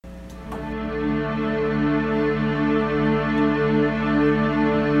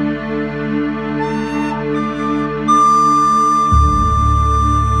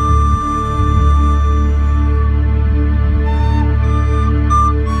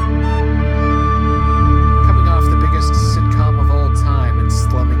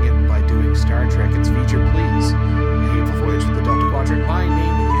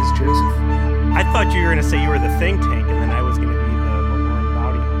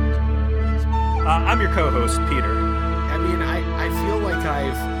I'm your co-host, Peter. I mean, I feel like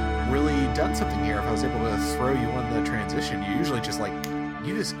I've really done something here if I was able to throw you on the transition. You usually just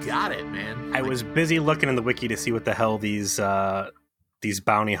you just got it, man. I was busy looking in the wiki to see what the hell these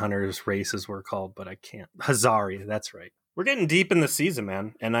bounty hunters races were called, but I can't. Hazari, that's right. We're getting deep in the season,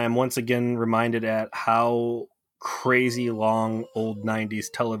 man, and I am once again reminded at how crazy long old 90s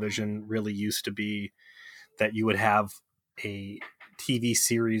television really used to be, that you would have a TV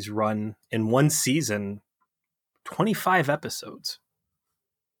series run in one season 25 episodes.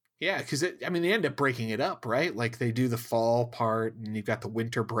 Yeah, because they end up breaking it up, right? Like they do the fall part and you've got the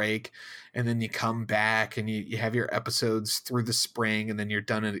winter break, and then you come back and you have your episodes through the spring, and then you're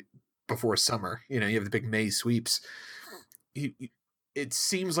done before summer. You have the big May sweeps. It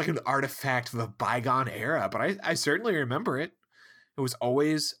seems like an artifact of a bygone era, but I certainly remember it. It was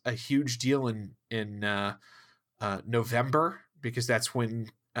always a huge deal in November, because that's when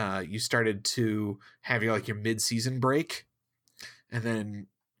you started to have your mid-season break, and then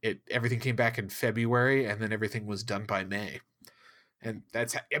everything came back in February, and then everything was done by May. And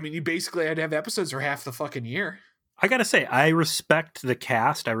you basically had to have episodes for half the fucking year. I gotta say, I respect the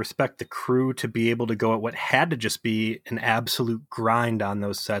cast. I respect the crew to be able to go at what had to just be an absolute grind on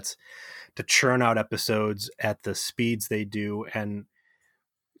those sets to churn out episodes at the speeds they do. And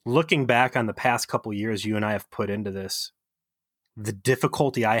looking back on the past couple years you and I have put into this, the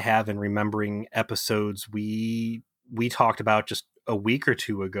difficulty I have in remembering episodes we talked about just a week or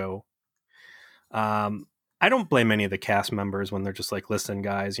two ago. I don't blame any of the cast members when they're just like, listen,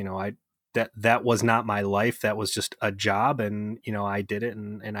 guys, that was not my life. That was just a job. And, I did it,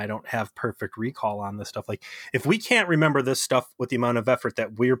 and I don't have perfect recall on this stuff. Like, if we can't remember this stuff with the amount of effort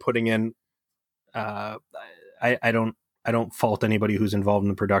that we're putting in, I don't fault anybody who's involved in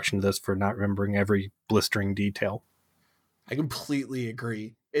the production of this for not remembering every blistering detail. I completely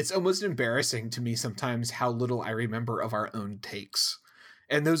agree. It's almost embarrassing to me sometimes how little I remember of our own takes.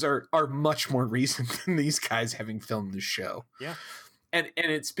 And those are much more recent than these guys having filmed the show. Yeah. And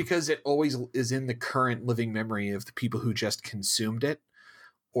it's because it always is in the current living memory of the people who just consumed it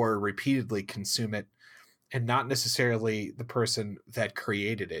or repeatedly consume it, and not necessarily the person that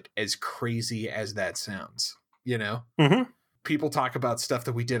created it, as crazy as that sounds, Mm-hmm. People talk about stuff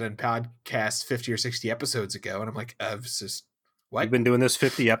that we did on podcasts 50 or 60 episodes ago, and I'm like, it's just, what? You've been doing this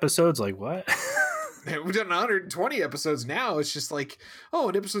 50 episodes? Like, what? We've done 120 episodes now. It's just like, oh,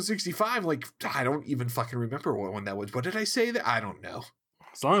 in episode 65, I don't even fucking remember what one that was. What did I say? That I don't know.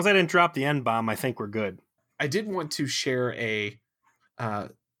 As long as I didn't drop the N-bomb, I think we're good. I did want to share a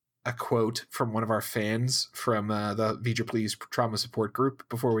quote from one of our fans from the V'ger Please Trauma Support Group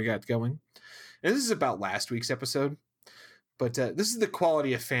before we got going. And this is about last week's episode, but this is the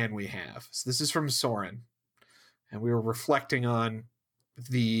quality of fan we have. So this is from Soren, and we were reflecting on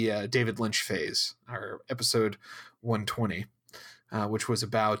the David Lynch phase, our episode 120, which was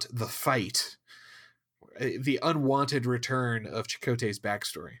about the fight, the unwanted return of Chakotay's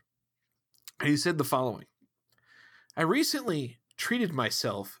backstory. And he said the following: I recently treated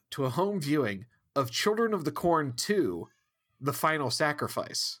myself to a home viewing of Children of the Corn 2, The Final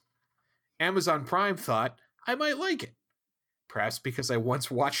Sacrifice. Amazon Prime thought I might like it. Perhaps because I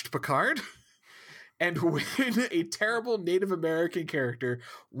once watched Picard? And when a terrible Native American character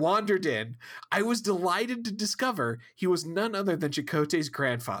wandered in, I was delighted to discover he was none other than Chakotay's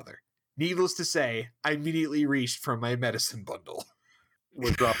grandfather. Needless to say, I immediately reached for my medicine bundle.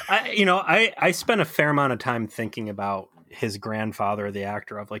 Was rough. I spent a fair amount of time thinking about his grandfather, the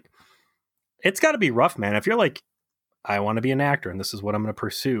actor, of like, it's got to be rough, man. If you're like, I want to be an actor and this is what I'm going to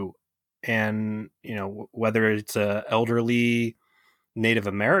pursue, and whether it's a elderly Native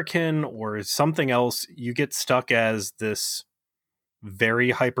American or something else, you get stuck as this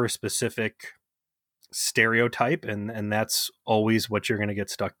very hyper specific stereotype, and that's always what you're going to get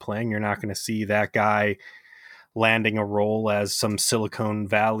stuck playing. You're not going to see that guy landing a role as some Silicon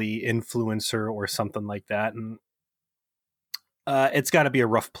Valley influencer or something like that, and it's got to be a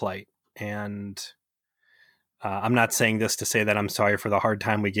rough plight. And I'm not saying this to say that I'm sorry for the hard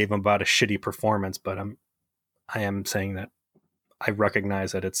time we gave him about a shitty performance, but I am saying that I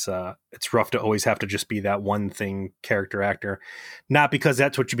recognize that it's rough to always have to just be that one thing character actor, not because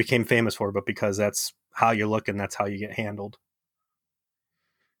that's what you became famous for, but because that's how you look and that's how you get handled.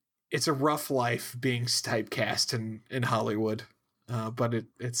 It's a rough life being typecast in Hollywood, but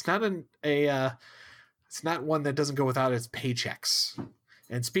it's not it's not one that doesn't go without its paychecks.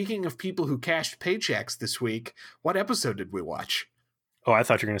 And speaking of people who cashed paychecks this week, what episode did we watch? Oh, I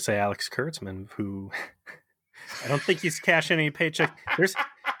thought you were going to say Alex Kurtzman, who I don't think he's cashing any paycheck.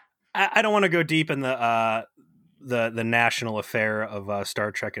 I don't want to go deep in the the national affair of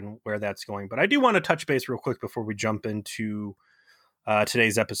Star Trek and where that's going. But I do want to touch base real quick before we jump into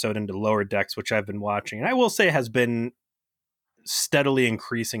today's episode, into Lower Decks, which I've been watching, and I will say has been steadily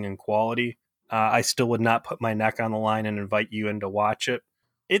increasing in quality. I still would not put my neck on the line and invite you in to watch it.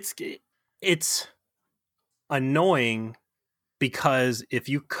 It's annoying because if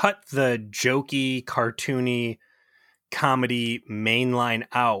you cut the jokey, cartoony, comedy mainline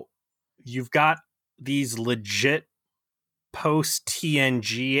out, you've got these legit post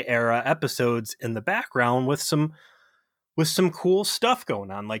TNG era episodes in the background with some cool stuff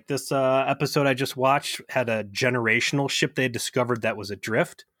going on. Like this episode I just watched had a generational ship they had discovered that was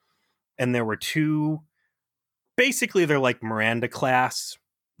adrift, and there were two. Basically, they're like Miranda class.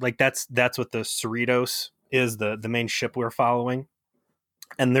 Like that's what the Cerritos is, the main ship we're following,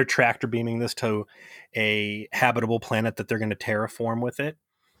 and they're tractor beaming this to a habitable planet that they're going to terraform with it.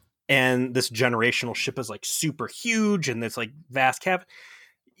 And this generational ship is like super huge, and this like vast cavern.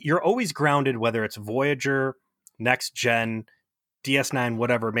 You're always grounded, whether it's Voyager, Next Gen, DS9,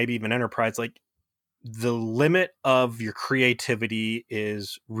 whatever, maybe even Enterprise. Like the limit of your creativity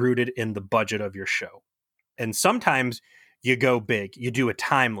is rooted in the budget of your show. And sometimes you go big, you do a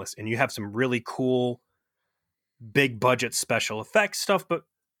timeless, and you have some really cool big budget special effects stuff. But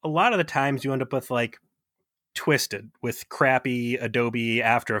a lot of the times you end up with like Twisted, with crappy Adobe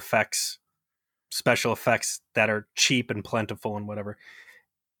After Effects special effects that are cheap and plentiful and whatever.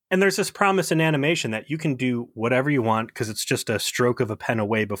 And there's this promise in animation that you can do whatever you want because it's just a stroke of a pen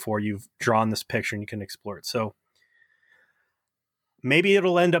away before you've drawn this picture and you can explore it. So maybe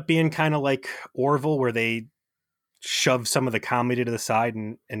it'll end up being kind of like Orville, where they shove some of the comedy to the side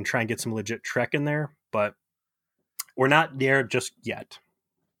and try and get some legit Trek in there, but we're not there just yet.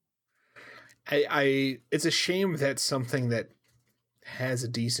 It's a shame that something that has a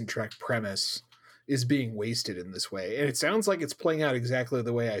decent Trek premise is being wasted in this way. And it sounds like it's playing out exactly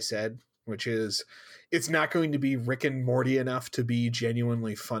the way I said, which is it's not going to be Rick and Morty enough to be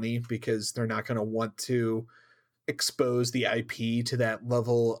genuinely funny because they're not going to want to expose the IP to that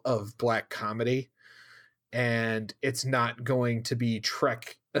level of black comedy. And it's not going to be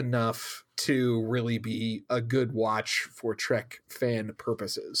Trek enough to really be a good watch for Trek fan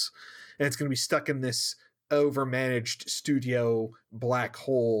purposes. And it's going to be stuck in this overmanaged studio black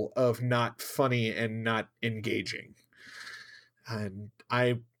hole of not funny and not engaging. And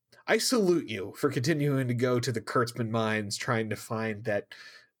I salute you for continuing to go to the Kurtzman mines trying to find that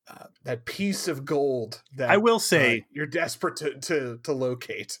piece of gold that I will say you're desperate to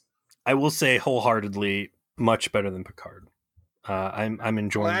locate. I will say wholeheartedly much better than Picard. I'm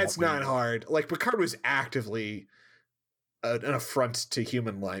enjoying. Well, that's not hard. Like Picard was actively an affront to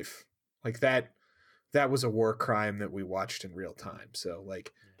human life. Like that was a war crime that we watched in real time. So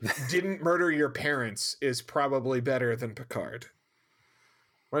like didn't murder your parents is probably better than Picard.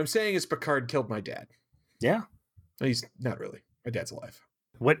 What I'm saying is Picard killed my dad. Yeah. He's not really. My dad's alive.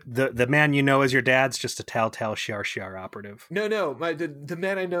 What the man you know as your dad's just a telltale Shiar operative. No. The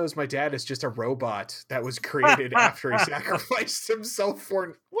man I know as my dad is just a robot that was created after he sacrificed himself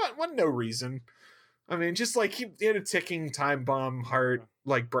for what no reason. I mean, just like he had a ticking time bomb heart,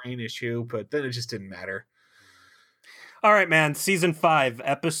 like brain issue, but then it just didn't matter. All right, man. Season 5,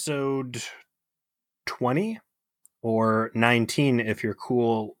 episode 20 or 19 if you're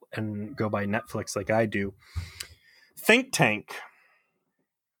cool and go by Netflix like I do. Think Tank.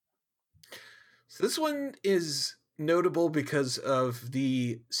 So this one is notable because of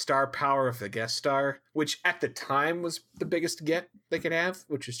the star power of the guest star, which at the time was the biggest get they could have,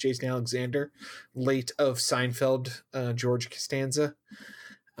 which was Jason Alexander, late of Seinfeld, George Costanza.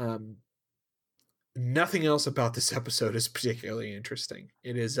 Nothing else about this episode is particularly interesting.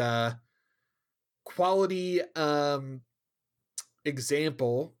 It is a quality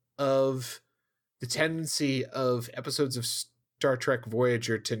example of the tendency of episodes of Star Trek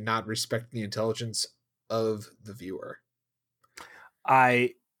Voyager to not respect the intelligence of the viewer.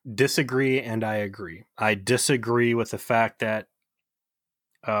 I disagree and I agree. I disagree with the fact that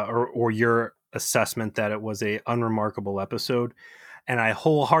or your assessment that it was a unremarkable episode, and I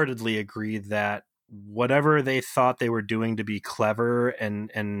wholeheartedly agree that whatever they thought they were doing to be clever and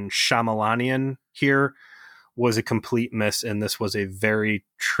Shyamalanian here was a complete miss, and this was a very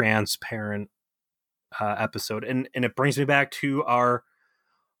transparent episode. And it brings me back to our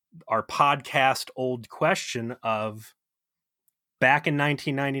podcast old question of back in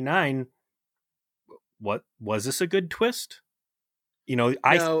 1999, what was this a good twist? You know,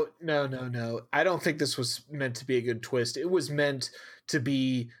 No. I don't think this was meant to be a good twist. It was meant to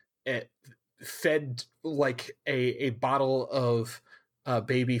be fed like a bottle of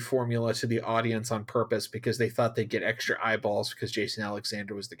baby formula to the audience on purpose because they thought they'd get extra eyeballs because Jason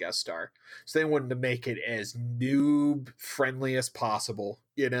Alexander was the guest star. So they wanted to make it as noob friendly as possible,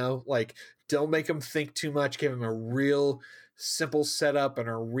 like don't make them think too much, give them a real simple setup and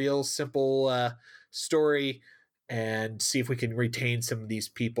a real simple story, and see if we can retain some of these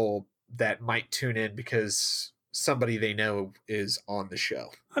people that might tune in because somebody they know is on the show.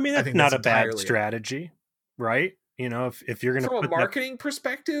 I mean, that's not a bad strategy, right? If you're going to from a marketing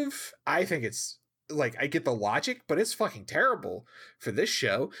perspective, I think it's like, I get the logic, but it's fucking terrible for this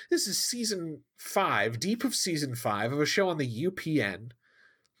show. This is season 5, deep of season 5 of a show on the UPN.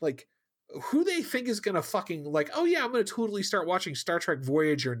 Like, who they think is going to fucking like, oh yeah, I'm going to totally start watching Star Trek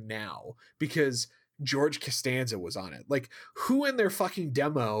Voyager now because George Costanza was on it. Like, who in their fucking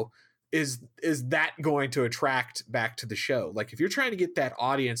demo is that going to attract back to the show? Like, if you're trying to get that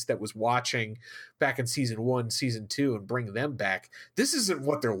audience that was watching back in season 1, season 2 and bring them back, this isn't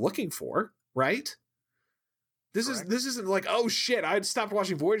what they're looking for, right? This isn't like, oh shit, I'd stopped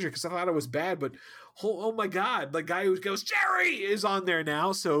watching Voyager because I thought it was bad, but oh my god, the guy who goes Jerry is on there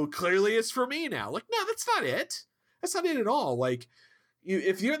now, so clearly it's for me now. Like, no, that's not it. That's not it at all. Like,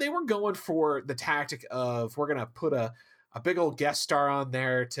 they were going for the tactic of, we're gonna put a big old guest star on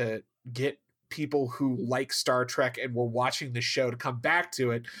there to get people who like Star Trek and were watching the show to come back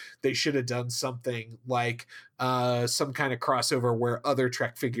to it, they should have done something like some kind of crossover where other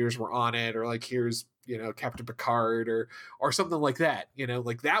Trek figures were on it, or like, here's Captain Picard or something like that.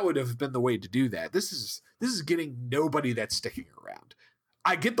 Like, that would have been the way to do that. This is getting nobody that's sticking around.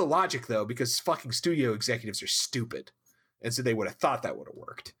 I get the logic though, because fucking studio executives are stupid, and so they would have thought that would have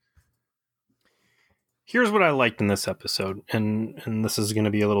worked. Here's what I liked in this episode, and this is going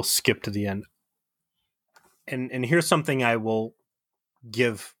to be a little skip to the end. And here's something I will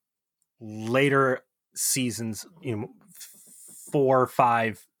give later seasons, 4,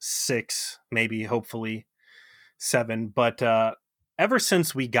 5, 6, maybe hopefully 7. But ever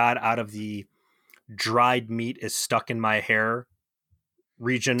since we got out of the dried meat is stuck in my hair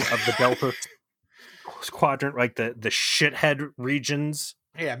region of the Delta Quadrant, like the shithead regions.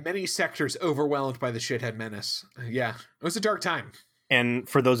 Yeah, many sectors overwhelmed by the shithead menace. Yeah, it was a dark time. And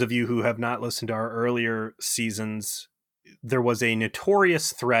for those of you who have not listened to our earlier seasons, there was a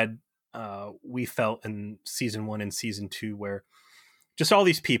notorious thread we felt in season 1 and season 2 where just all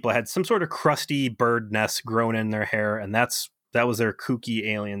these people had some sort of crusty bird nest grown in their hair, and that was their kooky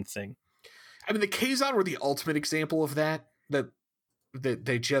alien thing. I mean, the Kazon were the ultimate example of that. That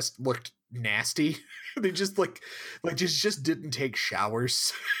they just looked nasty. They just just didn't take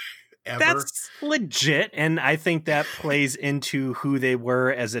showers. Ever. That's legit, and I think that plays into who they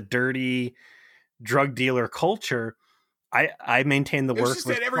were as a dirty drug dealer culture. I maintain the work. It's just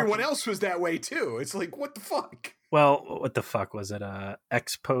that everyone else was that way too. It's like, what the fuck? Well, what the fuck was it?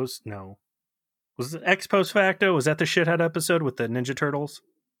 Ex Post? No, was it Ex Post Facto? Was that the shithead episode with the Ninja Turtles?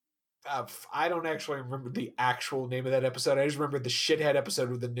 I don't actually remember the actual name of that episode. I just remember the shithead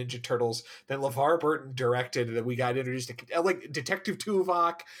episode with the Ninja Turtles that LeVar Burton directed, that we got introduced to, like Detective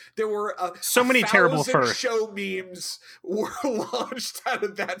Tuvok. There were so many terrible first show memes were launched out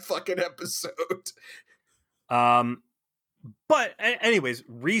of that fucking episode. But anyways,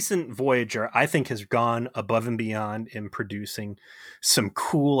 recent Voyager, I think, has gone above and beyond in producing some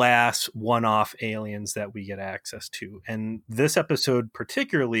cool ass one-off aliens that we get access to. And this episode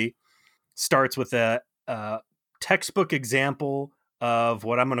particularly starts with a textbook example of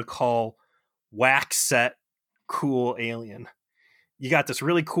what I'm going to call wax set cool alien. You got this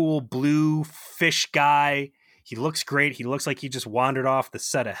really cool blue fish guy. He looks great. He looks like he just wandered off the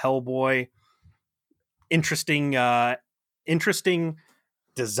set of Hellboy. Interesting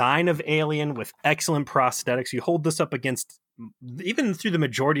design of alien with excellent prosthetics. You hold this up against even through the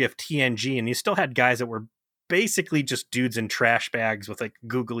majority of TNG, and you still had guys that were basically just dudes in trash bags with like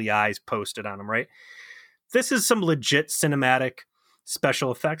googly eyes posted on them, right? This is some legit cinematic special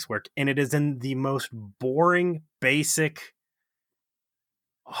effects work, and it is in the most boring, basic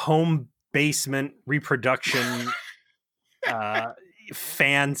home basement reproduction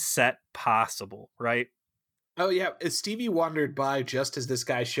fan set possible, right? Oh yeah, Stevie wandered by just as this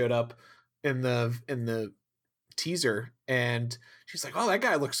guy showed up in the teaser, and she's like, "Oh, that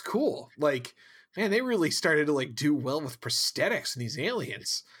guy looks cool." Like, man, they really started to like do well with prosthetics in these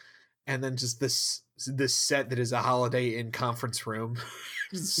aliens. And then just this set that is a Holiday Inn conference room.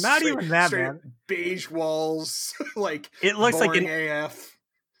 Not even that, man. Beige walls, like it looks like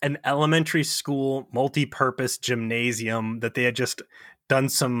an elementary school multi-purpose gymnasium that they had just done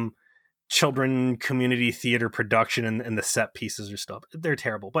some children community theater production, and the set pieces or stuff. They're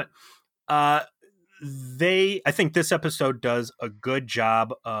terrible. But I think this episode does a good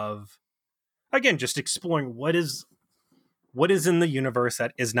job of, again, just exploring what is in the universe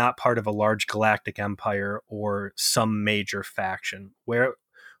that is not part of a large galactic empire or some major faction.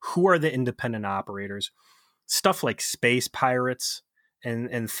 Who are the independent operators? Stuff like space pirates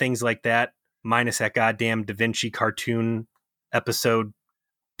and things like that, minus that goddamn Da Vinci cartoon episode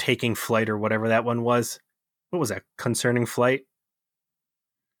Taking Flight or whatever that one was. What was that? Concerning Flight?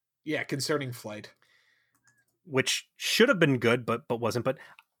 Yeah, Concerning Flight. Which should have been good, but wasn't. But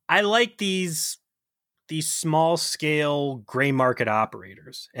I like these small scale gray market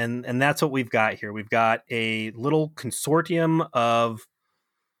operators, and that's what we've got here. We've got a little consortium of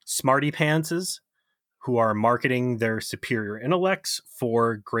smarty pantses who are marketing their superior intellects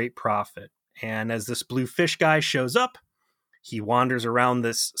for great profit. And as this blue fish guy shows up, he wanders around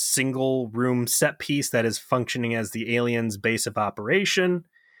this single room set piece that is functioning as the aliens' base of operation.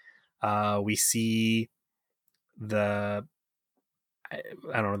 We see I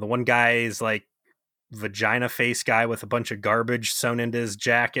don't know, the one guy is like vagina face guy with a bunch of garbage sewn into his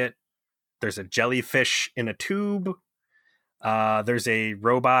jacket. There's a jellyfish in a tube. There's a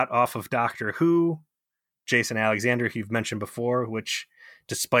robot off of Doctor Who, Jason Alexander, who you've mentioned before, which,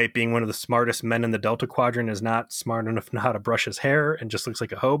 despite being one of the smartest men in the Delta Quadrant, is not smart enough to know how to brush his hair and just looks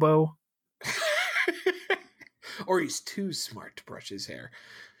like a hobo. Or he's too smart to brush his hair.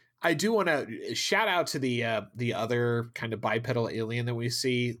 I do want to shout out to the other kind of bipedal alien that we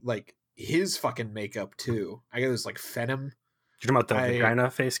see, like his fucking makeup too. I guess it's like Phenom. You're talking about the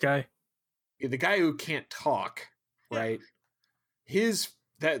vagina face guy? The guy who can't talk, right? Yeah.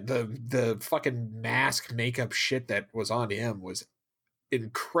 The fucking mask makeup shit that was on him was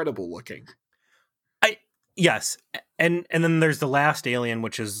incredible looking. Yes. And then there's the last alien,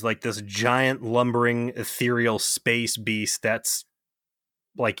 which is like this giant lumbering ethereal space beast that's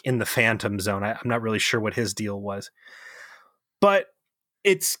like in the Phantom Zone. I'm not really sure what his deal was, but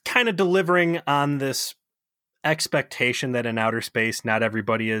it's kind of delivering on this expectation that in outer space, not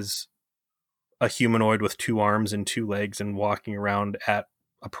everybody is a humanoid with 2 arms and 2 legs and walking around at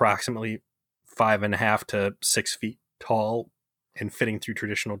approximately 5.5 to 6 feet tall and fitting through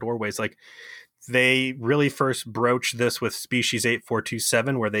traditional doorways. Like, they really first broached this with Species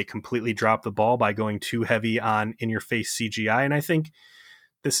 8427, where they completely dropped the ball by going too heavy on in-your-face CGI. And I think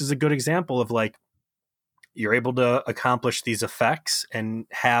this is a good example of, like, you're able to accomplish these effects and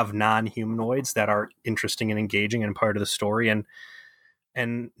have non-humanoids that are interesting and engaging and part of the story,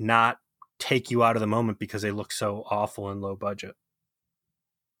 and not take you out of the moment because they look so awful and low budget.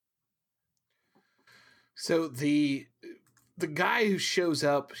 So the guy who shows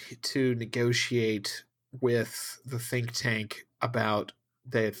up to negotiate with the think tank about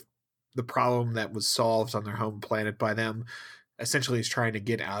the problem that was solved on their home planet by them, essentially is trying to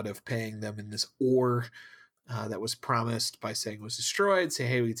get out of paying them in this ore that was promised by saying it was destroyed. Say,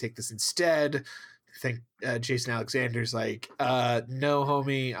 hey, we take this instead. I think Jason Alexander's like, no,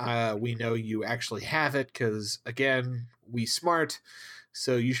 homie, we know you actually have it because, again, we smart.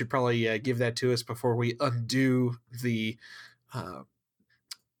 So you should probably give that to us before we undo the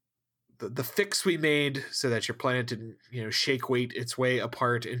fix we made so that your planet didn't, shake weight its way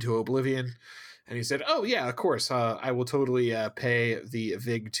apart into oblivion. And he said, oh, yeah, of course. I will totally pay the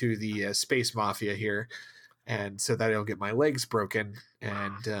VIG to the space mafia here. And so that it'll get my legs broken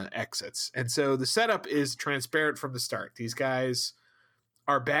and exits. And so the setup is transparent from the start. These guys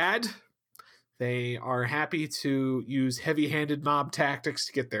are bad. They are happy to use heavy-handed mob tactics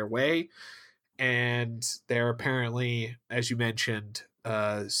to get their way. And they're apparently, as you mentioned,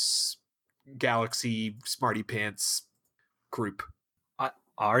 Galaxy Smarty Pants group.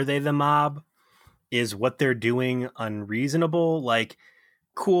 Are they the mob? Is what they're doing unreasonable? Like,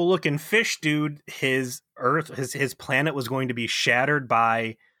 cool looking fish dude, his planet was going to be shattered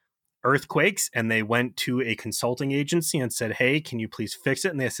by earthquakes, and they went to a consulting agency and said, hey, can you please fix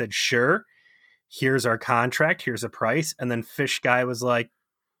it? And they said, sure, here's our contract, here's a price. And then fish guy was like,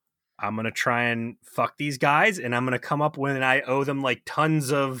 I'm gonna try and fuck these guys, and I'm gonna come up when I owe them like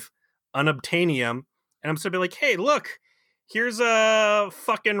tons of unobtainium, and I'm just gonna be like, hey, look, here's a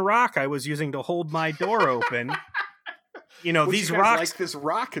fucking rock I was using to hold my door open. These rocks, like this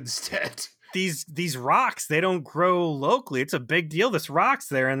rock instead. These rocks, they don't grow locally. It's a big deal. This rock's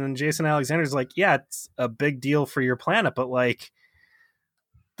there. And then Jason Alexander's like, yeah, it's a big deal for your planet, but like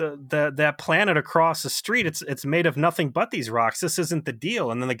that planet across the street, it's made of nothing but these rocks. This isn't the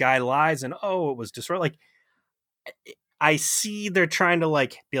deal. And then the guy lies and, oh, it was destroyed. Like, I see they're trying to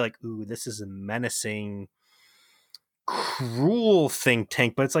like be like, ooh, this is a menacing, cruel think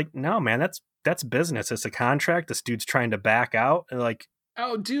tank, but it's like, no, man, that's business. It's a contract. This dude's trying to back out, and like,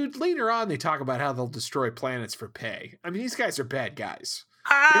 Oh, dude, later on they talk about how they'll destroy planets for pay. I mean, these guys are bad guys.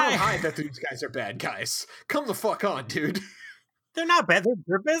 They don't hide that these guys are bad guys. Come the fuck on, dude. They're not bad.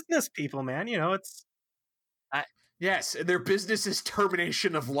 They're business people, man. You know, it's... Yes, and their business is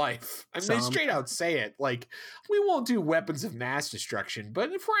termination of life. I mean, they straight out say it. Like, we won't do weapons of mass destruction,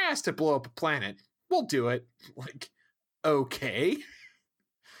 but if we're asked to blow up a planet, we'll do it. Like, okay.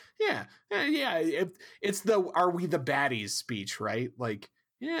 Yeah. It's the "are we the baddies" speech, right? Like,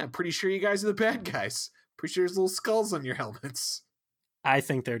 yeah, pretty sure you guys are the bad guys. Pretty sure there's little skulls on your helmets. I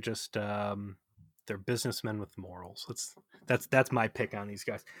think they're just they're businessmen with morals. That's my pick on these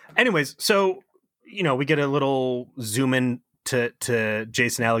guys. Anyways, so you know, we get a little zoom in to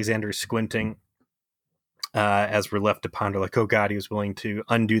Jason Alexander squinting as we're left to ponder, like, oh god, he was willing to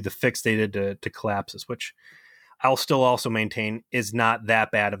undo the fix they did to collapse this, which I'll still also maintain is not that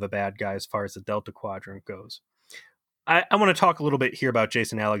bad of a bad guy as far as the Delta Quadrant goes. I want to talk a little bit here about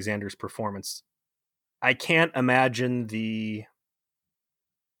Jason Alexander's performance. I can't imagine the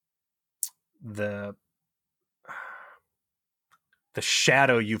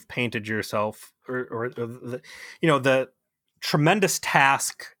shadow you've painted yourself, or the, you know, the tremendous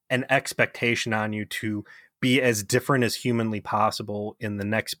task and expectation on you to be as different as humanly possible in the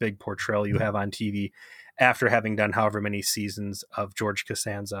next big portrayal you have on TV after having done however many seasons of George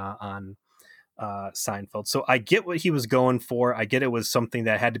Costanza on Seinfeld. So I get what he was going for. I get it was something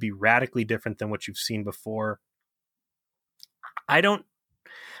that had to be radically different than what you've seen before. I don't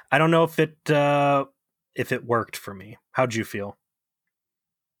know if it worked for me. How'd you feel?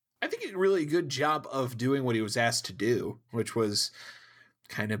 I think he did a really good job of doing what he was asked to do, which was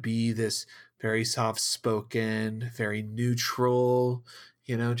kind of be this very soft-spoken, very neutral,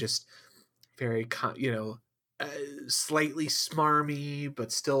 you know, just very, slightly smarmy,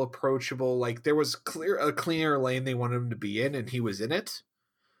 but still approachable. Like, there was a clear lane they wanted him to be in, and he was in it.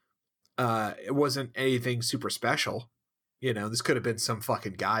 It wasn't anything super special. You know, this could have been some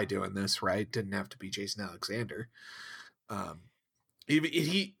fucking guy doing this, right? Didn't have to be Jason Alexander.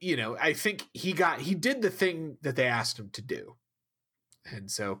 He you know, I think he did the thing that they asked him to do. And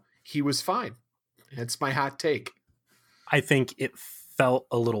so he was fine. That's my hot take. I think it felt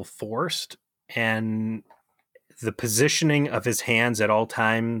a little forced, and the positioning of his hands at all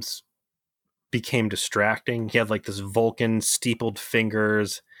times became distracting. He had like this Vulcan steepled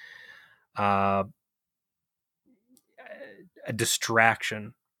fingers, a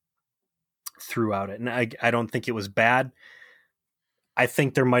distraction throughout it. And I don't think it was bad. I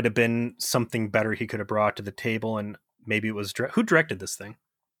think there might have been something better he could have brought to the table, and maybe it was who directed this thing?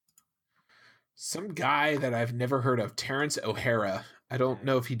 Some guy that I've never heard of, Terrence O'Hara. I don't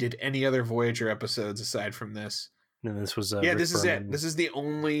know if he did any other Voyager episodes aside from this. No, this was this is it. This is the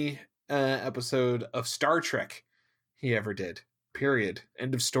only episode of Star Trek he ever did. Period.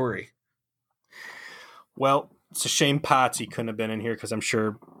 End of story. Well, it's a shame Potsy couldn't have been in here, because I'm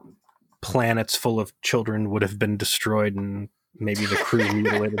sure planets full of children would have been destroyed, and maybe the crew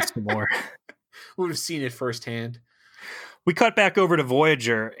mutilated some more. Would have seen it firsthand. We cut back over to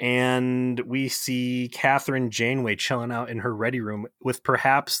Voyager, and we see Catherine Janeway chilling out in her ready room with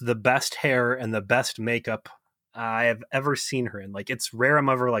perhaps the best hair and the best makeup I have ever seen her in. Like, it's rare I'm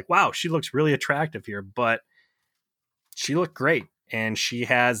ever like, wow, she looks really attractive here, but she looked great. And she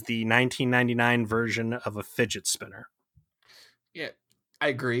has the 1999 version of a fidget spinner. Yeah, I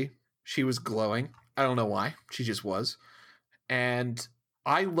agree. She was glowing. I don't know why. She just was. And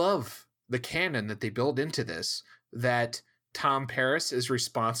I love the canon that they build into this, that Tom Paris is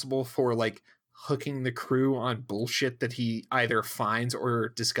responsible for like hooking the crew on bullshit that he either finds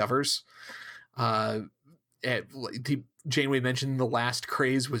or discovers. Janeway mentioned the last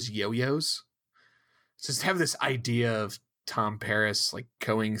craze was yo-yos. So to have this idea of Tom Paris like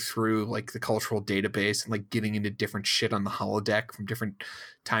going through like the cultural database and like getting into different shit on the holodeck from different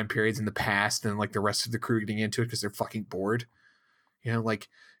time periods in the past, and like the rest of the crew getting into it because they're fucking bored. You know, like,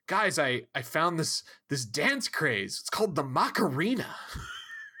 guys, I found this dance craze. It's called the Macarena.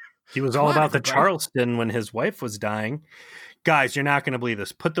 He was all about the Charleston when his wife was dying. Guys, you're not going to believe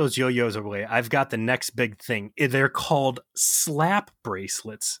this. Put those yo-yos away. I've got the next big thing. They're called slap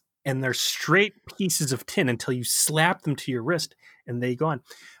bracelets, and they're straight pieces of tin until you slap them to your wrist, and they go on.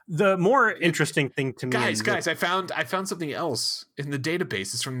 The more interesting thing to me, guys, I found something else in the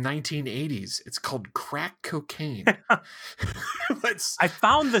database. It's from 1980s. It's called crack cocaine. I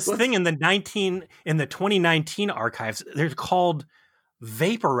found this thing in the 2019 archives. They're called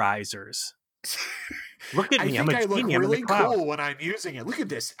vaporizers. Look at me. I look really cool when I'm using it. Look at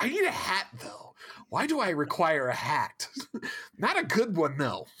this. I need a hat, though. Why do I require a hat? Not a good one,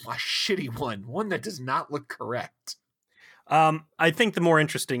 though. A shitty one. One that does not look correct. I think the more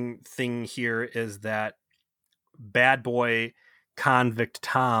interesting thing here is that bad boy convict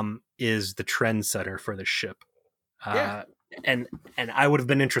Tom is the trendsetter for the ship. Yeah. And I would have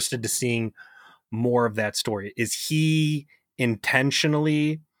been interested to seeing more of that story. Is he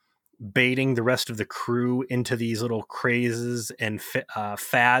intentionally baiting the rest of the crew into these little crazes and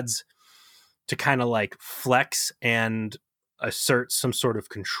fads to kind of like flex and assert some sort of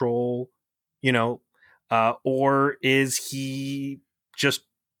control, you know, or is he just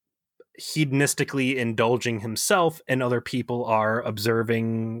hedonistically indulging himself and other people are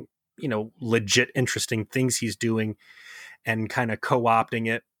observing, you know, legit interesting things he's doing and kind of co-opting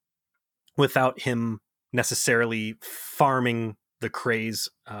it without him necessarily farming the craze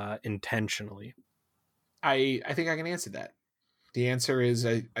intentionally? I think I can answer that. The answer is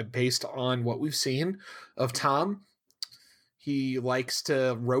based on what we've seen of Tom. He likes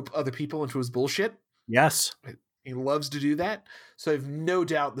to rope other people into his bullshit. Yes. He loves to do that. So I have no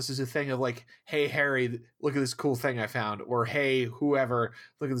doubt this is a thing of like, hey, Harry, look at this cool thing I found. Or hey, whoever,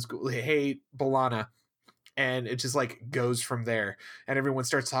 look at this cool, hey, B'Elanna. And it just like goes from there. And everyone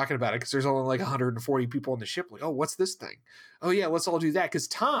starts talking about it because there's only like 140 people on the ship. Like, oh, what's this thing? Oh, yeah, let's all do that. Because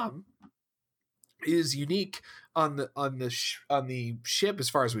Tom is unique on the ship as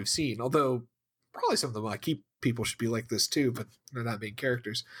far as we've seen. Although probably some of the key people should be like this too, but they're not main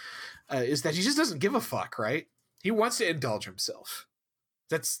characters. Is that he just doesn't give a fuck, right? He wants to indulge himself.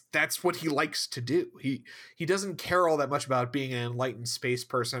 That's what he likes to do. He doesn't care all that much about being an enlightened space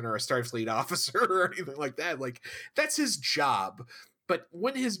person or a Starfleet officer or anything like that. Like, that's his job. But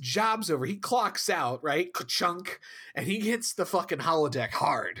when his job's over, he clocks out, right? Ka-chunk, and he hits the fucking holodeck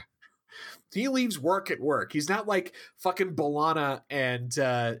hard. He leaves work at work. He's not like fucking B'Elanna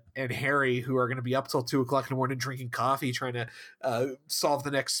and Harry, who are going to be up till 2:00 in the morning drinking coffee, trying to solve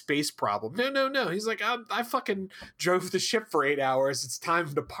the next space problem. No. He's like, I fucking drove the ship for 8 hours. It's time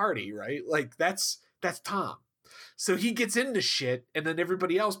to party, right? Like that's Tom. So he gets into shit, and then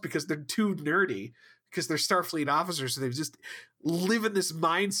everybody else, because they're too nerdy, because they're Starfleet officers, so they just live in this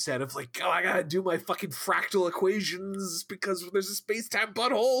mindset of like, oh, I gotta do my fucking fractal equations because there's a space-time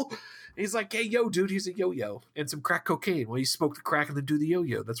butthole. And he's like, hey, yo, dude, here's a yo-yo and some crack cocaine. Well, you smoke the crack and then do the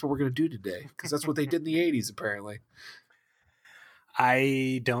yo-yo. That's what we're gonna do today, because that's what they did in the 80s, apparently.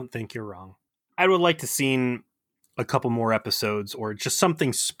 I don't think you're wrong. I would like to seen a couple more episodes or just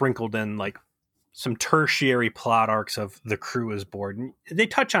something sprinkled in, like some tertiary plot arcs of the crew is bored. And they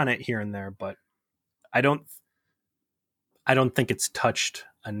touch on it here and there, but I don't think it's touched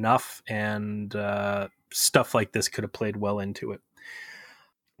enough, and stuff like this could have played well into it.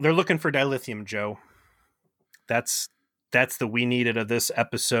 They're looking for dilithium, Joe. That's the we needed of this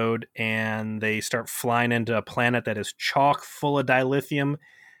episode, and they start flying into a planet that is chock full of dilithium,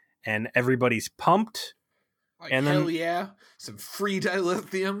 and everybody's pumped. Like, and hell then, yeah, some free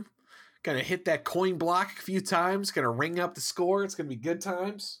dilithium. Gonna hit that coin block a few times. Gonna ring up the score. It's gonna be good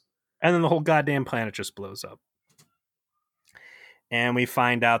times. And then the whole goddamn planet just blows up. And we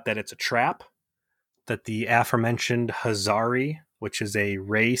find out that it's a trap, that the aforementioned Hazari, which is a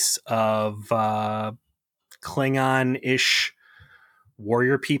race of Klingon-ish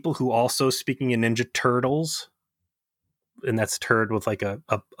warrior people who also speaking in Ninja Turtles, and that's turd with like a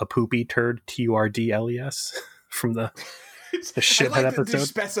poopy turd, TURDLES, from the shithead like episode. They're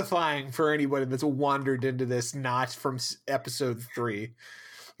specifying for anybody that's wandered into this not from episode 3.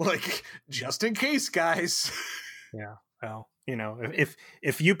 Like, just in case, guys. Yeah, well, you know, if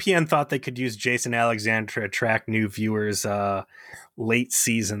UPN thought they could use Jason Alexander to attract new viewers late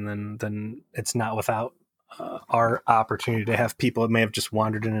season, then it's not without our opportunity to have people that may have just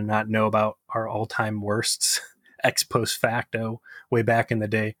wandered in and not know about our all-time worsts ex post facto way back in the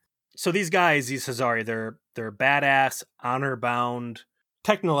day. So these guys, these Hazari, they're badass, honor-bound,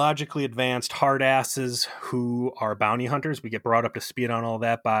 technologically advanced hard asses who are bounty hunters. We get brought up to speed on all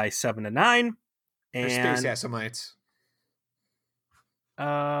that by 7 to 9. They're And space Assamites. They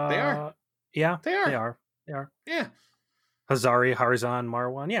are. Yeah, They are. They are. Yeah. Hazari, Harzan,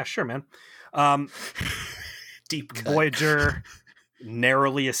 Marwan. Yeah, sure, man. Deep cut. Voyager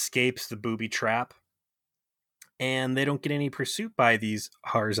narrowly escapes the booby trap, and they don't get any pursuit by these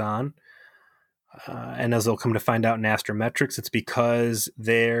Harzan. And as they'll come to find out in Astrometrics, it's because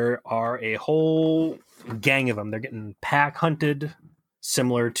there are a whole gang of them. They're getting pack hunted,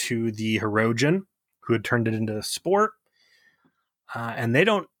 similar to the Hirogen, who had turned it into sport. And they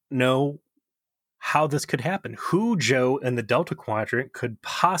don't know how this could happen. Who, Joe, in the Delta Quadrant could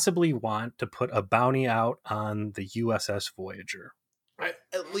possibly want to put a bounty out on the USS Voyager?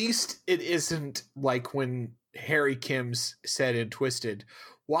 At least it isn't like when Harry Kim's said in Twisted,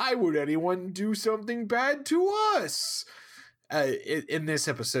 why would anyone do something bad to us? in this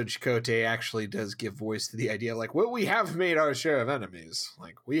episode, Chakotay actually does give voice to the idea, like, well, we have made our share of enemies.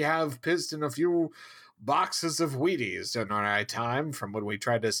 Like, we have pissed in a few boxes of Wheaties in our time, from when we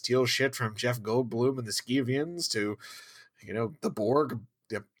tried to steal shit from Jeff Goldblum and the Skevians to, the Borg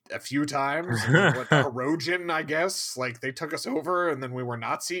a few times. And then, what, the Hirogen, I guess. Like, they took us over, and then they were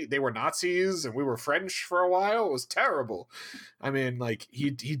Nazis, and we were French for a while. It was terrible. I mean, like,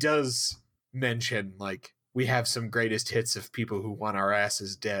 he does mention, like, we have some greatest hits of people who want our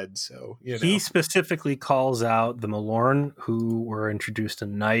asses dead. So, He specifically calls out the Malorn, who were introduced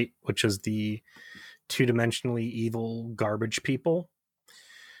in Night, which is the two-dimensionally evil garbage people.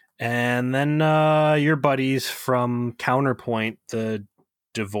 And then your buddies from Counterpoint, the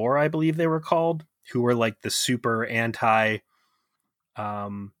Devore, I believe they were called, who were like the super the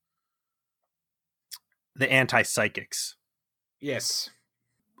anti-psychics. Yes.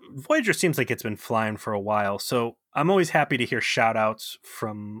 Voyager seems like it's been flying for a while, so I'm always happy to hear shout outs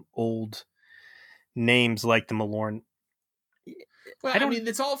from old names like the Malorn. Well, I mean,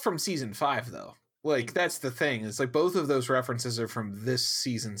 it's all from season 5, though. Like, that's the thing. It's like both of those references are from this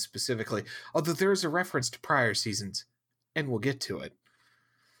season specifically, although there's a reference to prior seasons, and we'll get to it.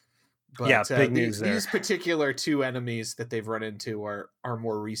 But yeah, big news there. These particular two enemies that they've run into are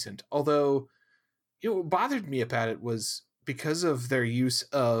more recent. Although, what bothered me about it was because of their use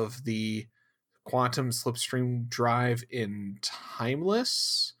of the quantum slipstream drive in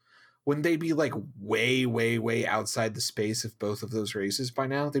Timeless. Wouldn't they be like way, way, way outside the space of both of those races by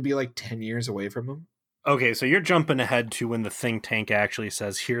now? They'd be like 10 years away from them. Okay, so you're jumping ahead to when the think tank actually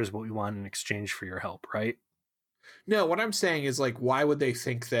says, here's what we want in exchange for your help, right? No, what I'm saying is, like, why would they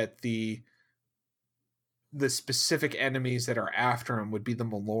think that the specific enemies that are after him would be the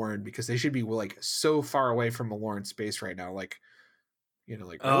Malorn? Because they should be, like, so far away from Malorn space right now. Like, like,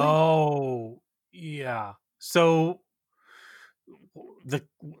 really? Oh, yeah. So the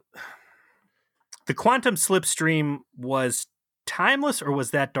quantum slipstream was Timeless, or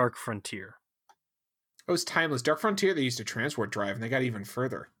was that Dark Frontier? It was Timeless. Dark Frontier, they used a transport drive, and they got even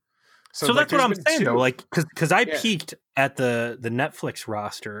further. So like, that's what I'm saying, though. Like, because I peeked at the Netflix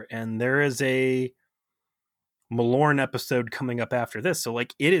roster, and there is a Malorn episode coming up after this. So,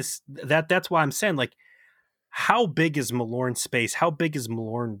 like, it is that's why I'm saying, like, how big is Malorn space? How big is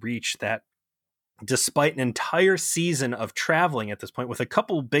Malorn reach? That despite an entire season of traveling at this point, with a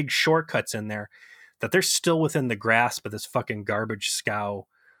couple big shortcuts in there, that they're still within the grasp of this fucking garbage scow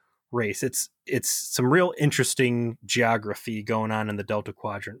race. It's some real interesting geography going on in the Delta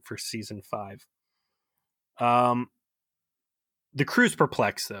Quadrant for season 5. The crew's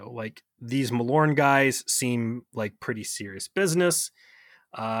perplexed, though. Like, these Malorn guys seem like pretty serious business,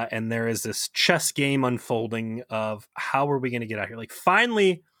 and there is this chess game unfolding of how are we going to get out here. Like,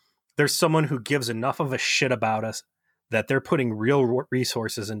 finally, there's someone who gives enough of a shit about us that they're putting real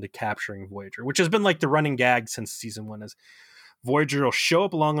resources into capturing Voyager, which has been like the running gag since season 1. Is Voyager will show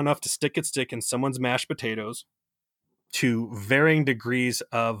up long enough to stick its dick in someone's mashed potatoes to varying degrees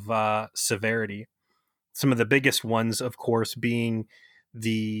of severity. Some of the biggest ones, of course, being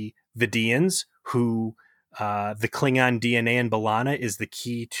the Vidians, who the Klingon DNA in B'Elanna is the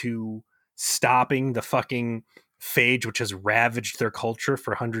key to stopping the fucking phage, which has ravaged their culture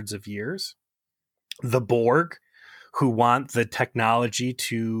for hundreds of years. The Borg, who want the technology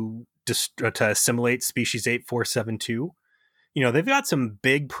to assimilate species 8472. They've got some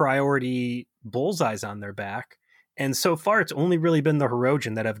big priority bullseyes on their back. And so far, it's only really been the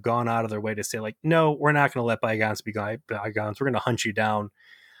Hirogen that have gone out of their way to say, like, no, we're not going to let bygones be bygones. We're going to hunt you down.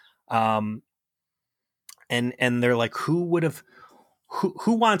 And they're like, who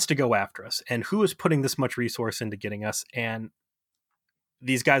wants to go after us? And who is putting this much resource into getting us? And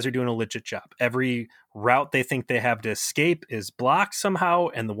these guys are doing a legit job. Every route they think they have to escape is blocked somehow.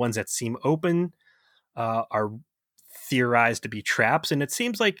 And the ones that seem open are theorized to be traps. And it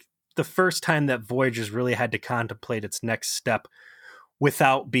seems like the first time that Voyager's really had to contemplate its next step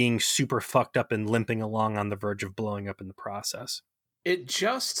without being super fucked up and limping along on the verge of blowing up in the process. It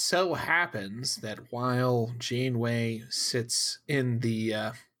just so happens that while Janeway sits in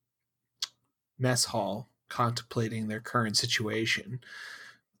the mess hall contemplating their current situation,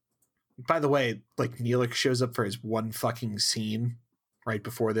 by the way, like, Neelix shows up for his one fucking scene right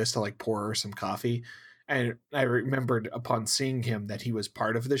before this to, like, pour her some coffee. And I remembered upon seeing him that he was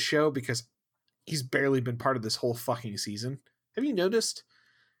part of this show, because he's barely been part of this whole fucking season. Have you noticed?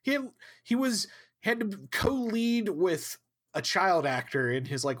 He had to co-lead with a child actor in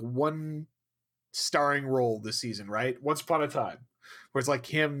his, like, one starring role this season, right? Once Upon a Time, where it's like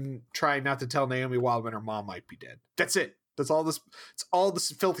him trying not to tell Naomi Wildman her mom might be dead. That's it. It's all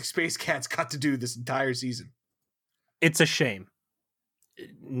this filthy space cat's got to do this entire season. it's a shame.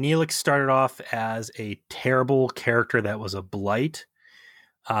 Neelix started off as a terrible character that was a blight,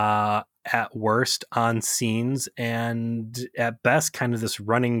 at worst on scenes, and at best kind of this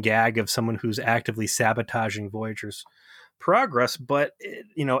running gag of someone who's actively sabotaging Voyager's progress. But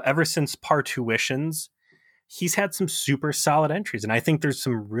ever since Parturitions, he's had some super solid entries, and I think there's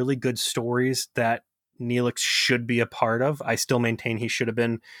some really good stories that Neelix should be a part of. I still maintain he should have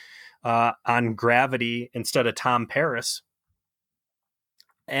been on Gravity instead of Tom Paris.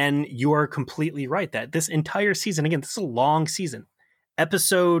 And you are completely right that this entire season, again, this is a long season,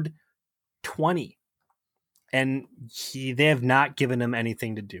 episode 20, and they have not given him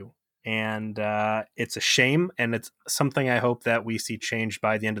anything to do. And it's a shame, and it's something I hope that we see changed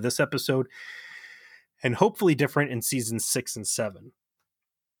by the end of this episode, and hopefully different in seasons 6 and 7.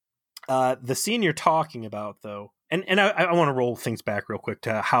 The scene you're talking about, though, and I want to roll things back real quick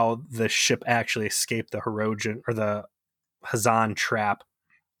to how the ship actually escaped the Hirogen or the Hazan trap.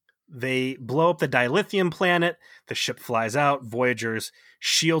 They blow up the dilithium planet. The ship flies out. Voyager's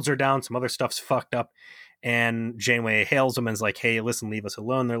shields are down. Some other stuff's fucked up. And Janeway hails them and is like, hey, listen, leave us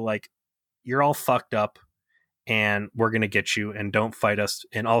alone. They're like, you're all fucked up and we're going to get you and don't fight us.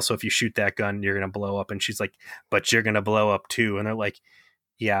 And also, if you shoot that gun, you're going to blow up. And she's like, but you're going to blow up too. And they're like,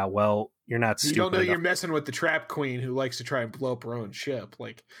 yeah, well, you're not stupid. You don't know enough. You're messing with the trap queen who likes to try and blow up her own ship.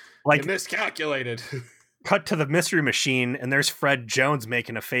 Like you miscalculated. Cut to the mystery machine, and there's Fred Jones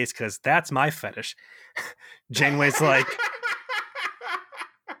making a face because that's my fetish. Janeway's like,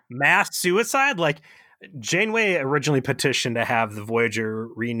 mass suicide? Like, Janeway originally petitioned to have the Voyager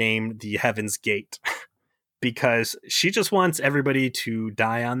renamed the Heaven's Gate because she just wants everybody to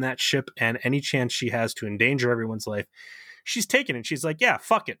die on that ship, and any chance she has to endanger everyone's life, she's taking it. She's like, yeah,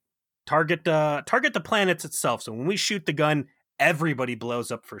 fuck it. Target the planets itself. So when we shoot the gun, everybody blows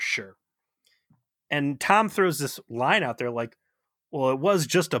up for sure. And Tom throws this line out there like, well, it was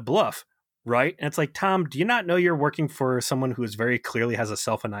just a bluff, right? And it's like, Tom, do you not know you're working for someone who is very clearly has a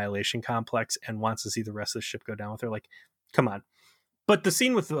self-annihilation complex and wants to see the rest of the ship go down with her? Like, come on. But the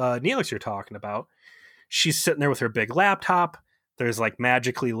scene with Neelix you're talking about, she's sitting there with her big laptop. There's like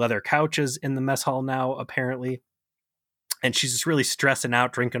magically leather couches in the mess hall now, apparently. And she's just really stressing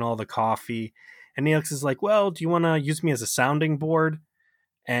out, drinking all the coffee. And Neelix is like, well, do you want to use me as a sounding board?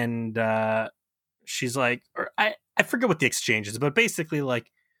 And she's like, or I forget what the exchange is, but basically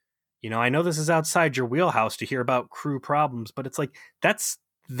like, I know this is outside your wheelhouse to hear about crew problems, but it's like, that's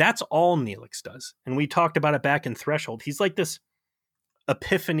all Neelix does. And we talked about it back in Threshold. He's like this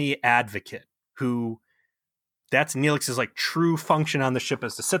epiphany advocate who that's Neelix's like true function on the ship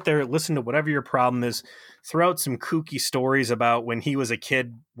is to sit there, listen to whatever your problem is, throw out some kooky stories about when he was a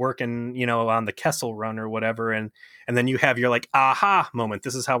kid working, on the Kessel Run or whatever. And then you have your like, aha moment.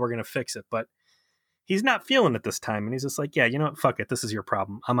 This is how we're going to fix it. But he's not feeling it this time. And he's just like, yeah, you know what? Fuck it. This is your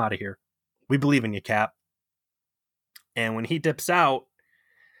problem. I'm out of here. We believe in you, Cap. And when he dips out,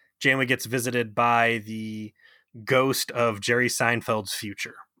 Janeway gets visited by the ghost of Jerry Seinfeld's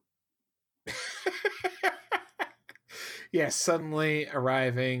future. Yes, suddenly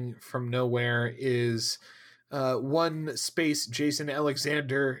arriving from nowhere is one space Jason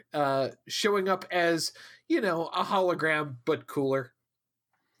Alexander showing up as, a hologram, but cooler.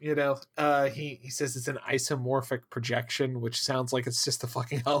 He says it's an isomorphic projection, which sounds like it's just a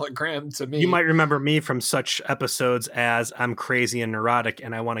fucking hologram to me. You might remember me from such episodes as I'm crazy and neurotic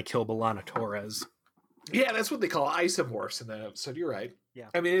and I want to kill B'Elanna Torres. Yeah, that's what they call isomorphs in that episode. You're right. Yeah.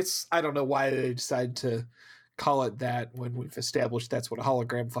 I mean, I don't know why they decided to call it that when we've established that's what a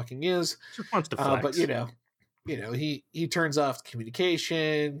hologram fucking is. Just wants to flex. But he turns off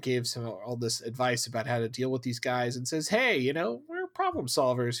communication, gives him all this advice about how to deal with these guys, and says, "Hey, we're problem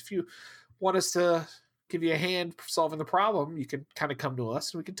solvers. If you want us to give you a hand solving the problem, you can kind of come to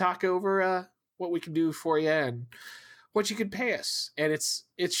us, and we can talk over what we can do for you and what you can pay us." And it's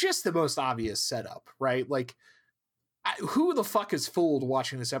just the most obvious setup, right? Like, who the fuck is fooled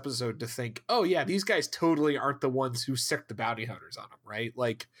watching this episode to think, oh yeah, these guys totally aren't the ones who sicked the bounty hunters on them, right?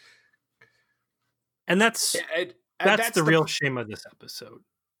 Like, and that's the real shame of this episode.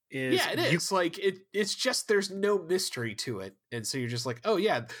 It is. Like, it's just there's no mystery to it, and so you're just like, oh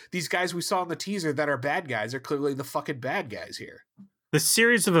yeah, these guys we saw in the teaser that are bad guys are clearly the fucking bad guys here. The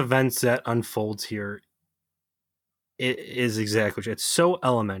series of events that unfolds here, it is exactly, it's so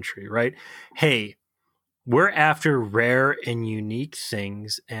elementary, right? Hey, we're after rare and unique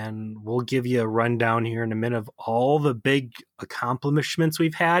things, and we'll give you a rundown here in a minute of all the big accomplishments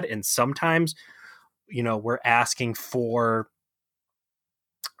we've had. And sometimes, we're asking for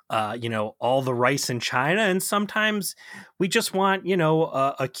all the rice in China, and sometimes we just want,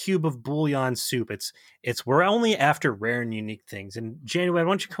 a cube of bouillon soup. It's we're only after rare and unique things. And January,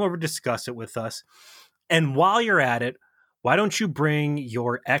 why don't you come over and discuss it with us? And while you're at it, why don't you bring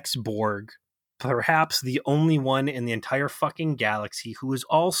your ex-Borg, perhaps the only one in the entire fucking galaxy who is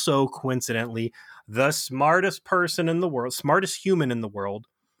also coincidentally the smartest person in the world, smartest human in the world,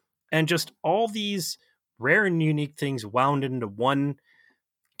 and just all these rare and unique things wound into one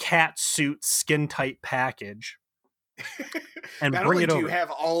cat suit skin tight package and Not bring only it do over. you have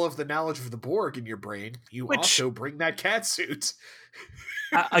all of the knowledge of the Borg in your brain, you also bring that cat suit.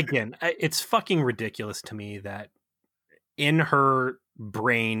 Again, it's fucking ridiculous to me that in her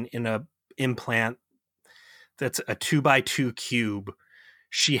brain, in a implant that's a 2x2 cube,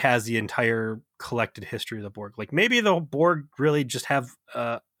 she has the entire collected history of the Borg. Like, maybe the Borg really just have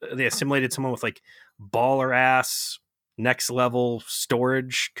they assimilated someone with like baller ass next level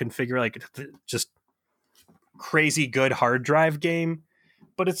storage configure, like just crazy good hard drive game.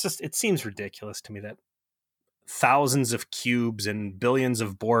 But it seems ridiculous to me that thousands of cubes and billions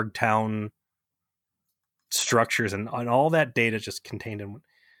of Borg town structures and all that data just contained in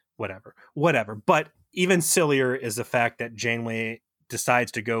whatever. But even sillier is the fact that Janeway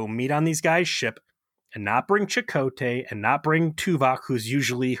decides to go meet on these guys' ship and not bring Chakotay and not bring Tuvok, who's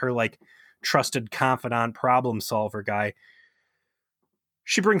usually her like trusted confidant problem solver guy.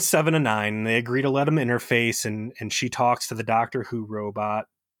 She brings 7 and 9, and they agree to let him interface, and she talks to the Doctor Who robot.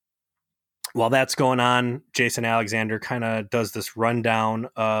 While that's going on, Jason Alexander kind of does this rundown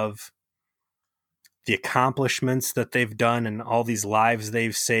of the accomplishments that they've done and all these lives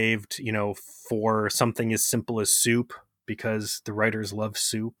they've saved, for something as simple as soup, because the writers love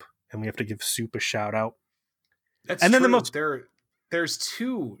soup and we have to give soup a shout out. That's and true. There's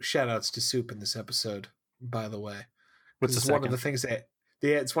 2 shout outs to soup in this episode, by the way. What's the second? One of the things that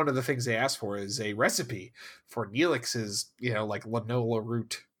it's one of the things they asked for is a recipe for Neelix's, like lanola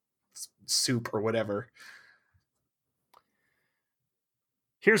root soup or whatever.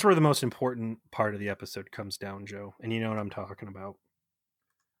 Here's where the most important part of the episode comes down, Joe, and you know what I'm talking about.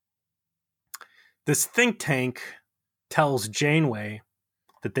 This think tank tells Janeway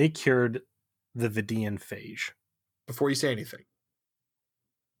that they cured the Vidian phage. Before you say anything,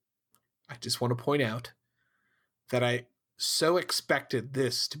 I just want to point out that I so expected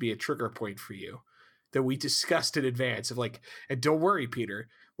this to be a trigger point for you that we discussed in advance of like, and don't worry, Peter,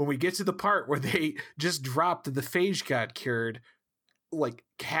 when we get to the part where they just dropped that the phage got cured, like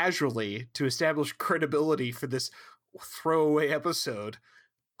casually to establish credibility for this throwaway episode,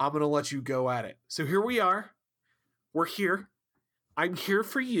 I'm going to let you go at it. So here we are. We're here. I'm here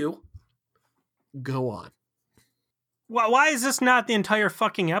for you. Go on. Why is this not the entire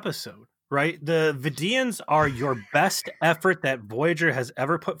fucking episode? Right? The Vidians are your best effort that Voyager has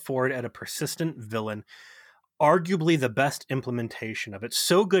ever put forward at a persistent villain. Arguably the best implementation of it.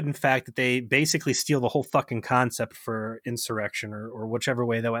 So good, in fact, that they basically steal the whole fucking concept for Insurrection or whichever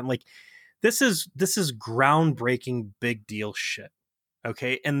way they went. Like, this is groundbreaking, big deal shit.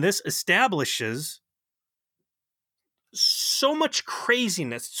 Okay? And this establishes so much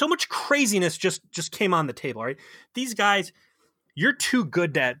craziness. So much craziness just came on the table, right? These guys, you're too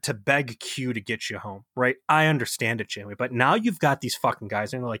good to beg Q to get you home, right? I understand it, Jamie, but now you've got these fucking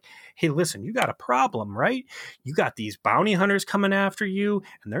guys and they're like, hey, listen, you got a problem, right? You got these bounty hunters coming after you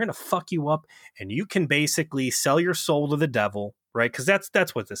and they're going to fuck you up, and you can basically sell your soul to the devil, right? Because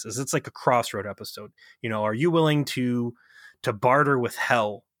that's what this is. It's like a crossroad episode. Are you willing to barter with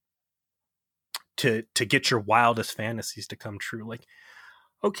hell to get your wildest fantasies to come true? Like,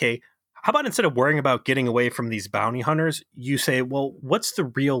 okay, how about instead of worrying about getting away from these bounty hunters, you say, well, what's the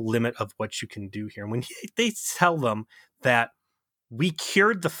real limit of what you can do here? And when they tell them that we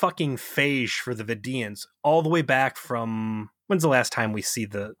cured the fucking phage for the Vidians all the way back from, when's the last time we see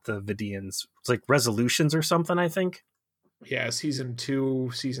the Vidians? It's like Resolutions or something, I think. Yeah, season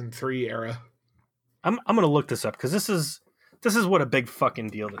 2, season 3 era. I'm going to look this up because this is what a big fucking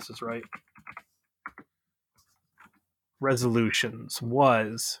deal this is, right? Resolutions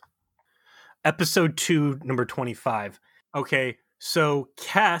was episode 2, number 25. Okay, so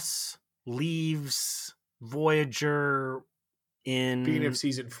Kes leaves Voyager in beginning of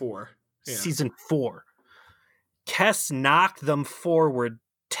season 4. Yeah. Season 4. Kes knocked them forward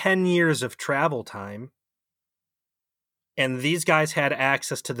 10 years of travel time. And these guys had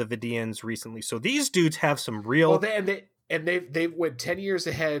access to the Vidians recently. So these dudes have some real... Well, they went 10 years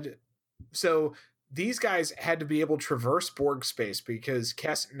ahead. So these guys had to be able to traverse Borg space because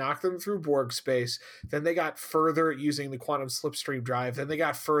Kes knocked them through Borg space. Then they got further using the quantum slipstream drive. Then they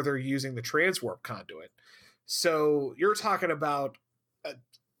got further using the transwarp conduit. So you're talking about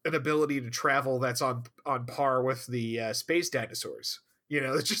an ability to travel that's on par with the space dinosaurs.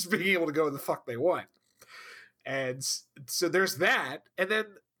 It's just being able to go where the fuck they want. And so there's that. And then,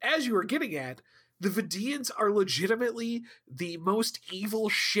 as you were getting at, the Vidians are legitimately the most evil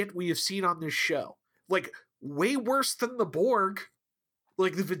shit we have seen on this show. Like, way worse than the Borg.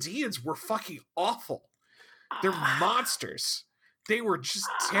 Like, the Vidians were fucking awful. They're monsters. They were just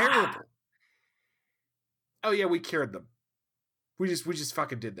terrible. Oh yeah, we cured them. We just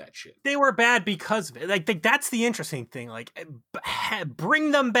fucking did that shit. They were bad because of it. Like that's the interesting thing. Like,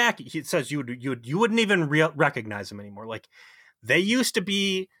 bring them back. He says you wouldn't even recognize them anymore. Like, they used to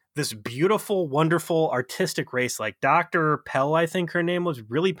be this beautiful, wonderful, artistic race. Like Dr. Pell, I think her name was,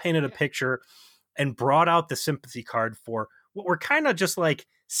 really painted a picture and brought out the sympathy card for what were kind of just like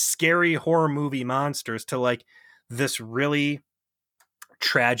scary horror movie monsters to like this really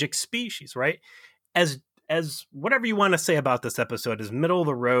tragic species, right? As whatever you want to say about this episode is middle of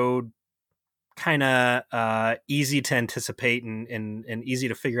the road, kind of easy to anticipate and easy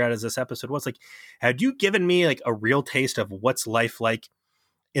to figure out as this episode was. Like, had you given me like a real taste of what's life like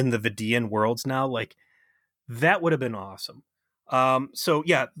in the Vidian worlds now, like that would have been awesome. So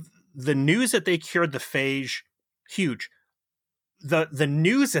yeah, the news that they cured the phage, huge. The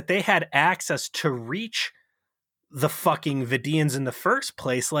news that they had access to reach the fucking Vidians in the first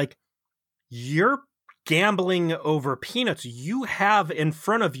place, like, you're gambling over peanuts. You have in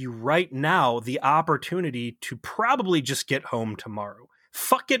front of you right now the opportunity to probably just get home tomorrow.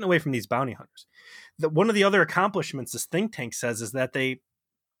 Fuck getting away from these bounty hunters. One of the other accomplishments this think tank says is that they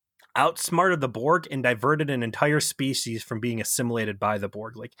outsmarted the Borg and diverted an entire species from being assimilated by the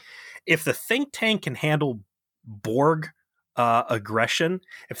Borg. Like, if the think tank can handle Borg aggression,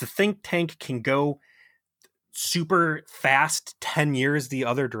 if the think tank can go super fast 10 years the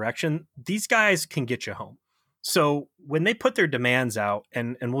other direction, these guys can get you home. So when they put their demands out,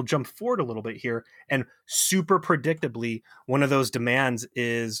 and we'll jump forward a little bit here, and super predictably, one of those demands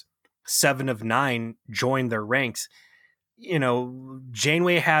is 7 of 9 join their ranks.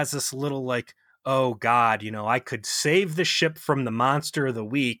 Janeway has this little like, oh God, I could save the ship from the monster of the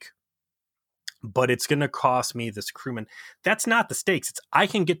week, but it's going to cost me this crewman. That's not the stakes. It's I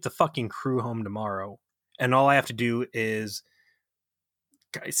can get the fucking crew home tomorrow. And all I have to do is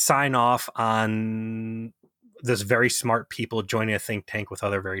sign off on this very smart people joining a think tank with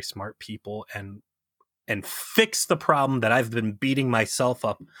other very smart people and fix the problem that I've been beating myself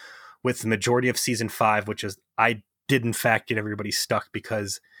up with the majority of season 5, which is I did in fact get everybody stuck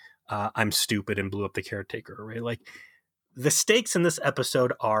because I'm stupid and blew up the caretaker array. Like, the stakes in this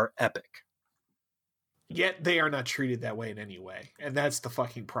episode are epic. Yet they are not treated that way in any way. And that's the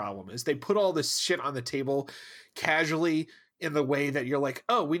fucking problem, is they put all this shit on the table casually in the way that you're like,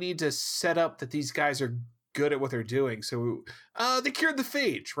 oh, we need to set up that these guys are good at what they're doing. So they cured the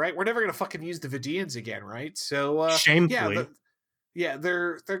phage, right? We're never going to fucking use the Vidians again, right? So shamefully. Yeah,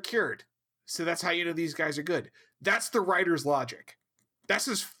 they're cured. So that's how you know these guys are good. That's the writer's logic. That's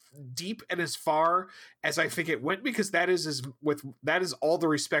as deep and as far as I think it went, because that is all the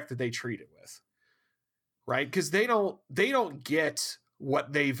respect that they treat it with. Right? Because they don't get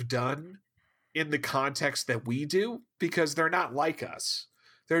what they've done in the context that we do, because they're not like us.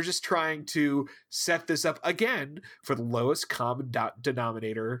 They're just trying to set this up again for the lowest common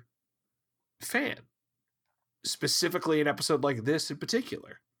denominator fan, specifically an episode like this in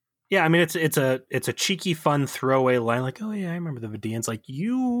particular. Yeah, I mean, it's a cheeky, fun throwaway line, like, oh yeah, I remember the Vidians. Like,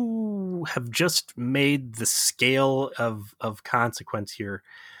 you have just made the scale of consequence here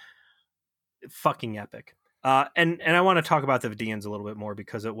fucking epic. And I want to talk about the Vidians a little bit more,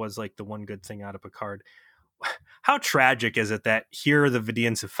 because it was like the one good thing out of Picard. How tragic is it that here the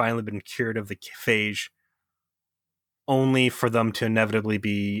Vidians have finally been cured of the phage, only for them to inevitably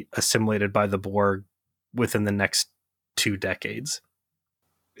be assimilated by the Borg within the next 2 decades?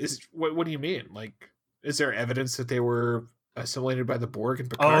 What do you mean? Like, is there evidence that they were assimilated by the Borg in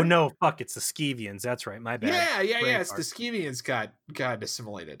Picard? Oh no, fuck! It's the Skeevians. That's right. My bad. Yeah. It's the Skeevians got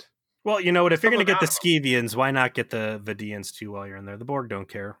assimilated. Well, you know what? If you're going to get the Skeevians, why not get the Vidians too while you're in there? The Borg don't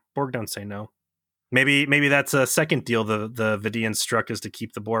care. Borg don't say no. Maybe that's a second deal the Vidians struck, is to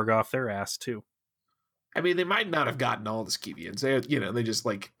keep the Borg off their ass too. I mean, they might not have gotten all the Skeevians. They just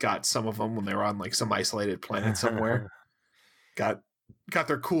like got some of them when they were on like some isolated planet somewhere. got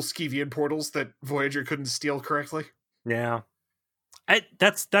their cool Skeevian portals that Voyager couldn't steal correctly. Yeah.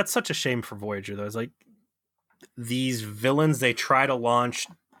 That's such a shame for Voyager, though. It's like these villains they try to launch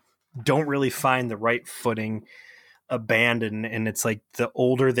don't really find the right footing, abandon, and it's like the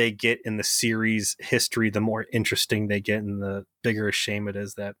older they get in the series history, the more interesting they get, and the bigger a shame it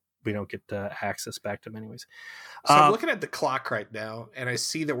is that we don't get access back to them anyways. So I'm looking at the clock right now, and I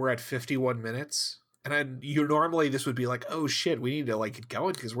see that we're at 51 minutes. And you normally this would be like, oh shit, we need to like get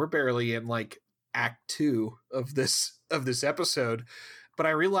going because we're barely in like Act 2 of this episode. But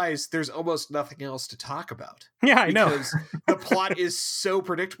I realized there's almost nothing else to talk about. Yeah, I know. Because the plot is so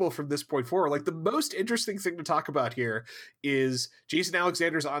predictable from this point forward. Like the most interesting thing to talk about here is Jason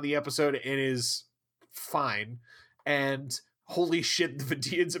Alexander's on the episode and is fine. And holy shit, the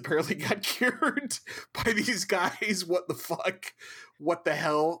Vidians apparently got cured by these guys. What the fuck? What the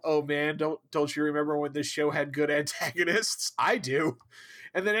hell? Oh man, don't you remember when this show had good antagonists? I do.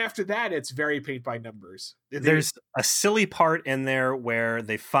 And then after that, it's very paint by numbers. There's a silly part in there where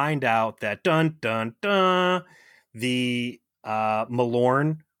they find out that the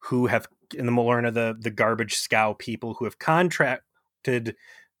Malorn the Malorn are the garbage scow people who have contracted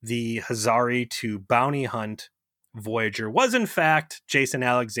the Hazari to bounty hunt Voyager was in fact Jason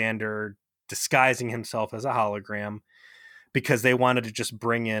Alexander disguising himself as a hologram because they wanted to just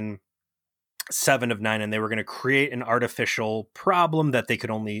bring in Seven of Nine and they were going to create an artificial problem that they could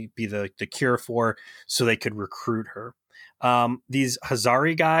only be the cure for so they could recruit her. These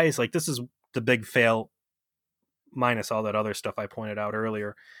Hazari guys, like this is the big fail minus all that other stuff I pointed out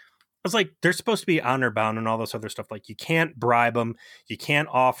earlier. I was like, they're supposed to be honor bound and all this other stuff. Like you can't bribe them. You can't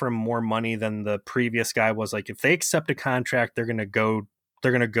offer them more money than the previous guy was. Like if they accept a contract, they're going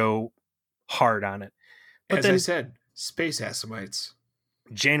to go hard on it. But as then, I said, space Assamites.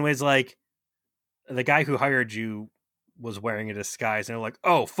 Janeway's like, the guy who hired you was wearing a disguise. And they're like,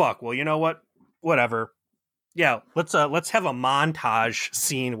 oh fuck. Well, you know what? Whatever. Yeah. Let's have a montage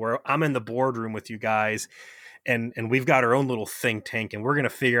scene where I'm in the boardroom with you guys. And we've got our own little think tank and we're going to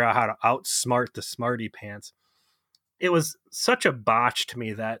figure out how to outsmart the smarty pants. It was such a botch to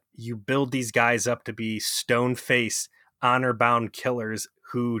me that you build these guys up to be stone-faced, honor-bound killers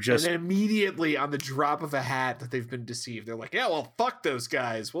who just... And then immediately on the drop of a hat that they've been deceived. They're like, yeah, well, fuck those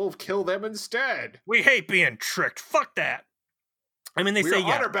guys. We'll kill them instead. We hate being tricked. Fuck that. I mean, we're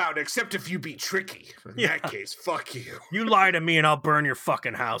honor-bound, except if you be tricky. In that case, fuck you. You lie to me and I'll burn your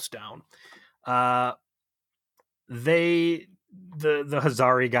fucking house down. The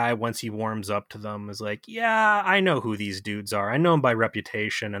Hazari guy, once he warms up to them, is like, yeah, I know who these dudes are. I know them by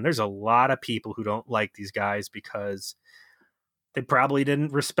reputation. And there's a lot of people who don't like these guys because they probably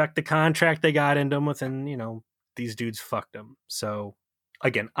didn't respect the contract they got into them with. And, you know, these dudes fucked them. So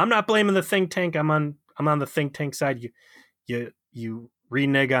again, I'm not blaming the think tank. I'm on the think tank side. You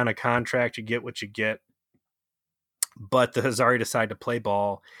renege on a contract, you get what you get. But the Hazari decide to play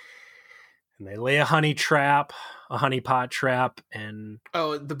ball. And they lay a honeypot trap, and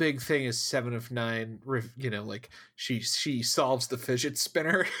the big thing is 7 of 9. You know, like she solves the fidget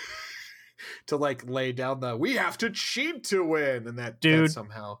spinner to like lay down we have to cheat to win, and that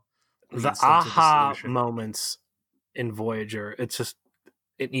somehow the aha moments in Voyager.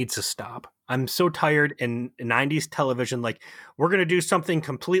 It needs to stop. I'm so tired in 90s television. Like we're gonna do something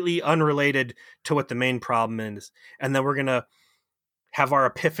completely unrelated to what the main problem is, and then we're gonna have our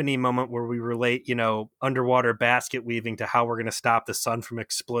epiphany moment where we relate, you know, underwater basket weaving to how we're going to stop the sun from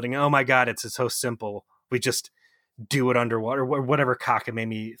exploding. Oh my God, it's so simple. We just do it underwater, whatever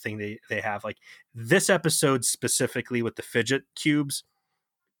cockamamie thing they have. Like this episode specifically with the fidget cubes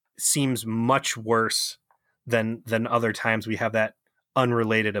seems much worse than other times we have that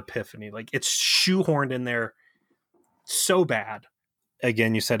unrelated epiphany. Like it's shoehorned in there so bad.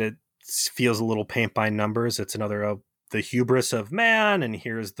 Again, you said it feels a little paint by numbers. It's another the hubris of man, and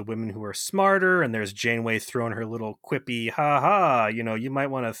here's the women who are smarter, and there's Janeway throwing her little quippy, ha, you know, you might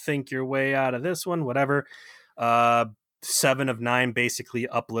want to think your way out of this one, whatever. 7 of 9 basically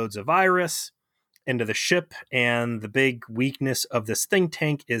uploads a virus into the ship, and the big weakness of this think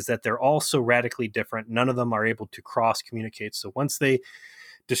tank is that they're all so radically different. None of them are able to cross-communicate, so once they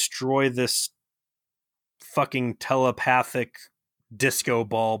destroy this fucking telepathic disco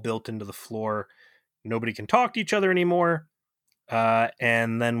ball built into the floor, nobody can talk to each other anymore.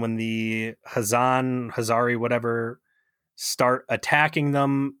 And then when the Hazari, whatever, start attacking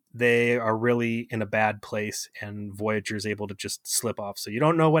them, they are really in a bad place, and Voyager is able to just slip off. So you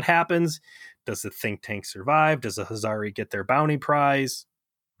don't know what happens. Does the think tank survive? Does the Hazari get their bounty prize?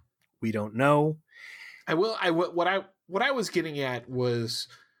 We don't know. What I was getting at was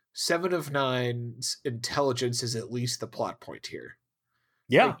 7 of 9's intelligence is at least the plot point here.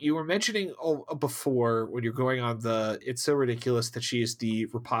 Yeah. Like you were mentioning before when you're going on it's so ridiculous that she is the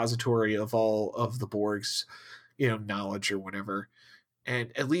repository of all of the Borg's, you know, knowledge or whatever.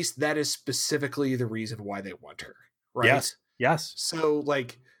 And at least that is specifically the reason why they want her. Right. Yes. So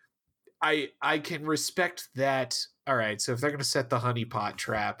like, I can respect that. All right. So if they're going to set the honeypot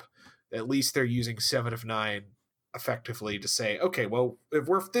trap, at least they're using 7 of 9 effectively to say, okay, well,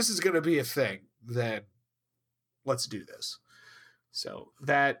 if this is going to be a thing, then let's do this. So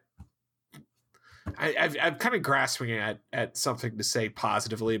that I'm kind of grasping at something to say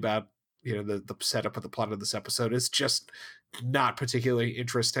positively about, the setup of the plot of this episode. It's just not particularly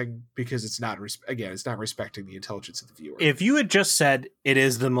interesting because it's not respecting the intelligence of the viewer. If you had just said it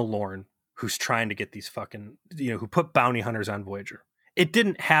is the Malorn who's trying to get these fucking, who put bounty hunters on Voyager, it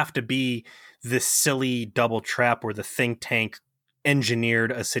didn't have to be this silly double trap where the think tank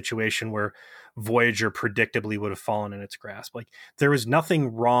engineered a situation where Voyager predictably would have fallen in its grasp. Like, there was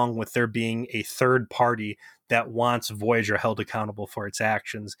nothing wrong with there being a third party that wants Voyager held accountable for its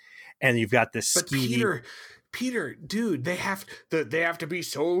actions. And you've got this skeevy... Peter, dude, they have to be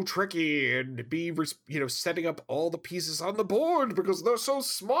so tricky and be, setting up all the pieces on the board because they're so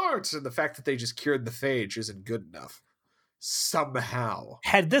smart. And the fact that they just cured the phage isn't good enough. Somehow.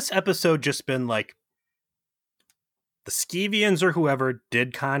 Had this episode just been like, the Skeevians or whoever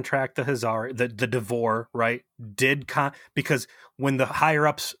did contract the Hazari, the Devore, right? Because when the higher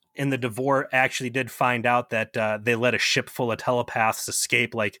ups in the Devore actually did find out that they let a ship full of telepaths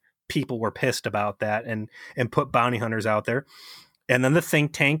escape, like, people were pissed about that and put bounty hunters out there. And then the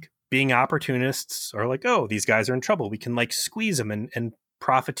think tank, being opportunists, are like, oh, these guys are in trouble. We can like squeeze them and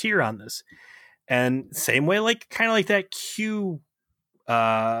profiteer on this. And same way, like kind of like that Q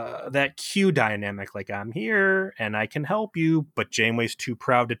dynamic, like, I'm here and I can help you, but Janeway's too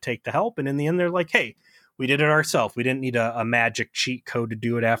proud to take the help. And in the end, they're like, hey, we did it ourselves. We didn't need a magic cheat code to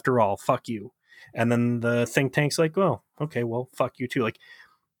do it after all. Fuck you. And then the think tank's like, well, okay, well, fuck you too. Like,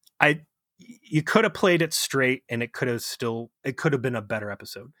 you could have played it straight and it could have been a better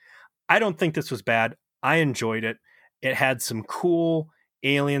episode. I don't think this was bad. I enjoyed it. It had some cool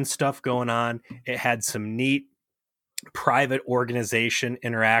alien stuff going on. It had some neat private organization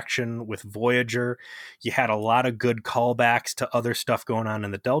interaction with Voyager. You had a lot of good callbacks to other stuff going on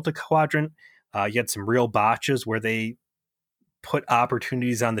in the Delta Quadrant. You had some real botches where they put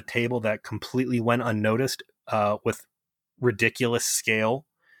opportunities on the table that completely went unnoticed with ridiculous scale.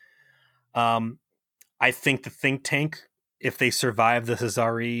 I think the think tank, if they survive the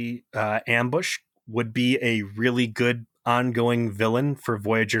Hazari ambush, would be a really good ongoing villain for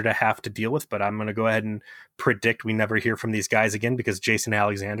Voyager to have to deal with. But I'm going to go ahead and predict we never hear from these guys again because Jason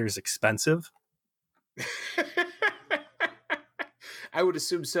Alexander is expensive. I would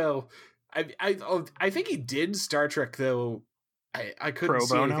assume so. I think he did Star Trek though. I couldn't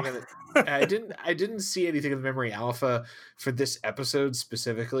see anything of it. I didn't see anything of Memory Alpha for this episode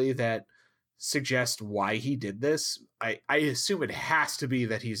specifically that suggests why he did this. I assume it has to be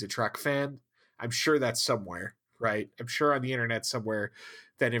that he's a Trek fan. I'm sure that's somewhere, right? I'm sure on the internet somewhere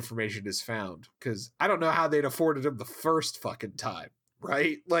that information is found because I don't know how they'd afforded him the first fucking time,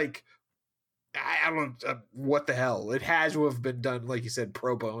 right? Like, I don't what the hell. It has to have been done, like you said,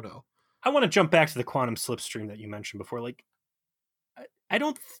 pro bono. I want to jump back to the quantum slipstream that you mentioned before. Like,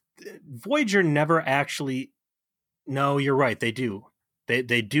 Voyager never actually. No, you're right. They do.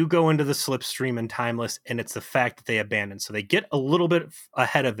 They do go into the slipstream and timeless, and it's the fact that they abandon. So they get a little bit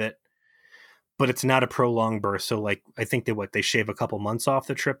ahead of it, but it's not a prolonged burst. So, like, I think they shave a couple months off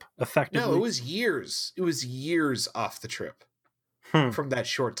the trip effectively. No, it was years. It was years off the trip from that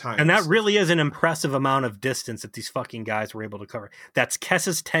short time. And that really is an impressive amount of distance that these fucking guys were able to cover. That's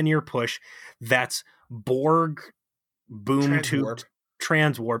Kess's 10-year push. That's Borg boom tube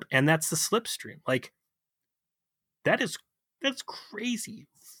transwarp, and that's the slipstream. Like, that's crazy.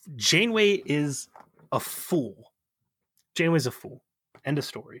 Janeway is a fool. Janeway's a fool. End of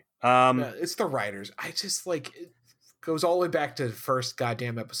story. It's the writers. I just like, it goes all the way back to the first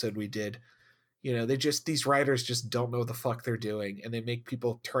goddamn episode we did. These writers just don't know what the fuck they're doing, and they make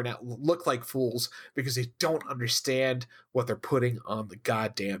people look like fools because they don't understand what they're putting on the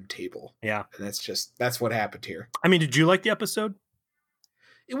goddamn table. Yeah. And that's what happened here. I mean, did you like the episode?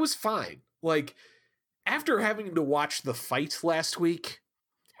 It was fine. Like, after having to watch the fight last week,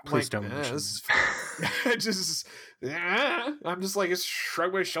 please don't. I'm just like,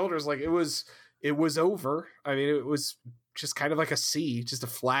 shrug my shoulders. Like, it was over. I mean, it was just kind of like a C, just a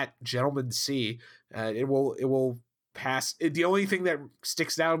flat gentleman C. It will pass. The only thing that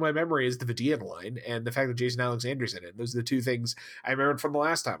sticks out in my memory is the Vidian line and the fact that Jason Alexander's in it. Those are the two things I remembered from the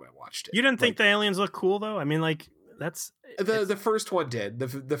last time I watched it. You didn't think the aliens look cool though? I mean, like, that's the first one did.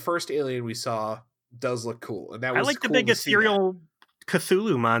 The first alien we saw does look cool, and that was I like cool the big ethereal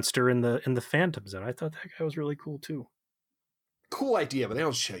Cthulhu monster in the Phantom Zone. I thought that guy was really cool too. Cool idea, but they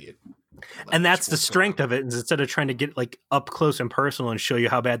don't show you. And that's the strength of it. Instead of trying to get like up close and personal and show you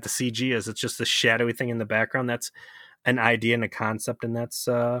how bad the CG is, it's just the shadowy thing in the background. That's an idea and a concept, and that's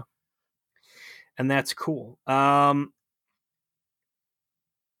and that's cool. I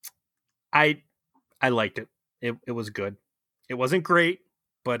liked it. It was good. It wasn't great,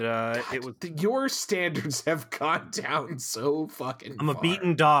 but it was. Your standards have gone down so fucking I'm a far.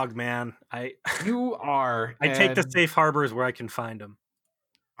 beaten dog, man. You are. I take the safe harbors where I can find them.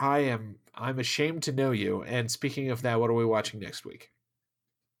 I'm ashamed to know you. And speaking of that, what are we watching next week?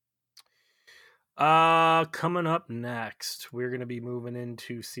 Coming up next, we're gonna be moving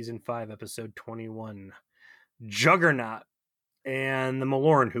into season 5, episode 21, Juggernaut, and the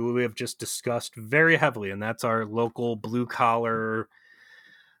Malorn, who we have just discussed very heavily, and that's our local blue collar,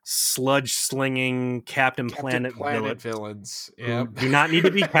 sludge slinging Captain Planet villains. Yep. Who do not need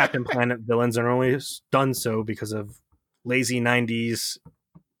to be Captain Planet villains, and are only done so because of lazy 90s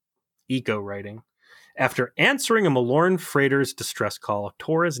eco writing. After answering a Malorn freighter's distress call,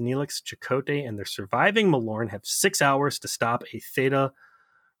 Torres, Neelix, Chakotay, and their surviving Malorn have 6 hours to stop a Theta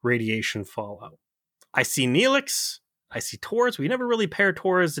radiation fallout. I see Neelix. I see Torres. We never really pair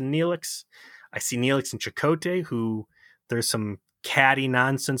Torres and Neelix. I see Neelix and Chakotay, who there's some catty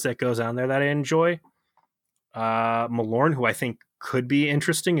nonsense that goes on there that I enjoy. Malorn, who I think could be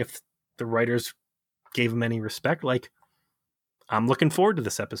interesting if the writers gave him any respect. Like, I'm looking forward to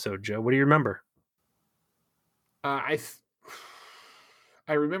this episode, Joe. What do you remember? I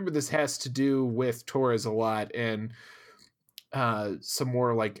remember this has to do with Torres a lot, and some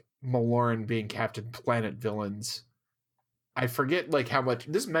more like Malorn being Captain Planet villains. I forget like how much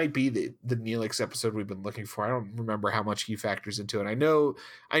this might be the Neelix episode we've been looking for. I don't remember how much he factors into it. I know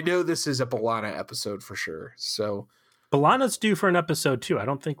this is a B'Elanna episode for sure. So B'Elanna's due for an episode too. I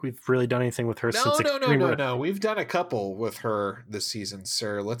don't think we've really done anything with her since. No. We've done a couple with her this season,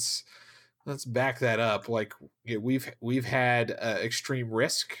 sir. Let's back that up. Like we've had Extreme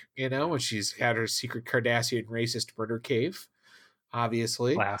Risk, when she's had her secret Cardassian racist murder cave,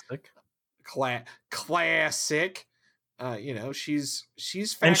 obviously classic. She's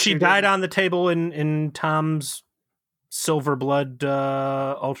and she died on the table in Tom's Silver Blood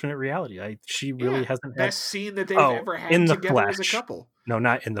alternate reality. She really hasn't best scene that they've ever had in the together flesh. As a couple. No,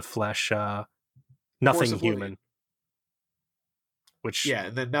 not in the flesh. Nothing Human. Which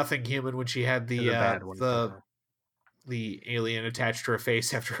and then Nothing Human when she had the alien attached to her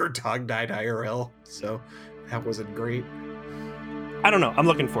face after her dog died IRL. So that wasn't great. I don't know. I'm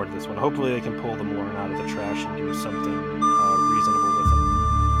looking forward to this one. Hopefully they can pull the Malorn out of the trash and do something reasonable with him.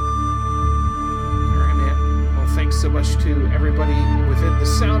 All right, man. Well, thanks so much to everybody within the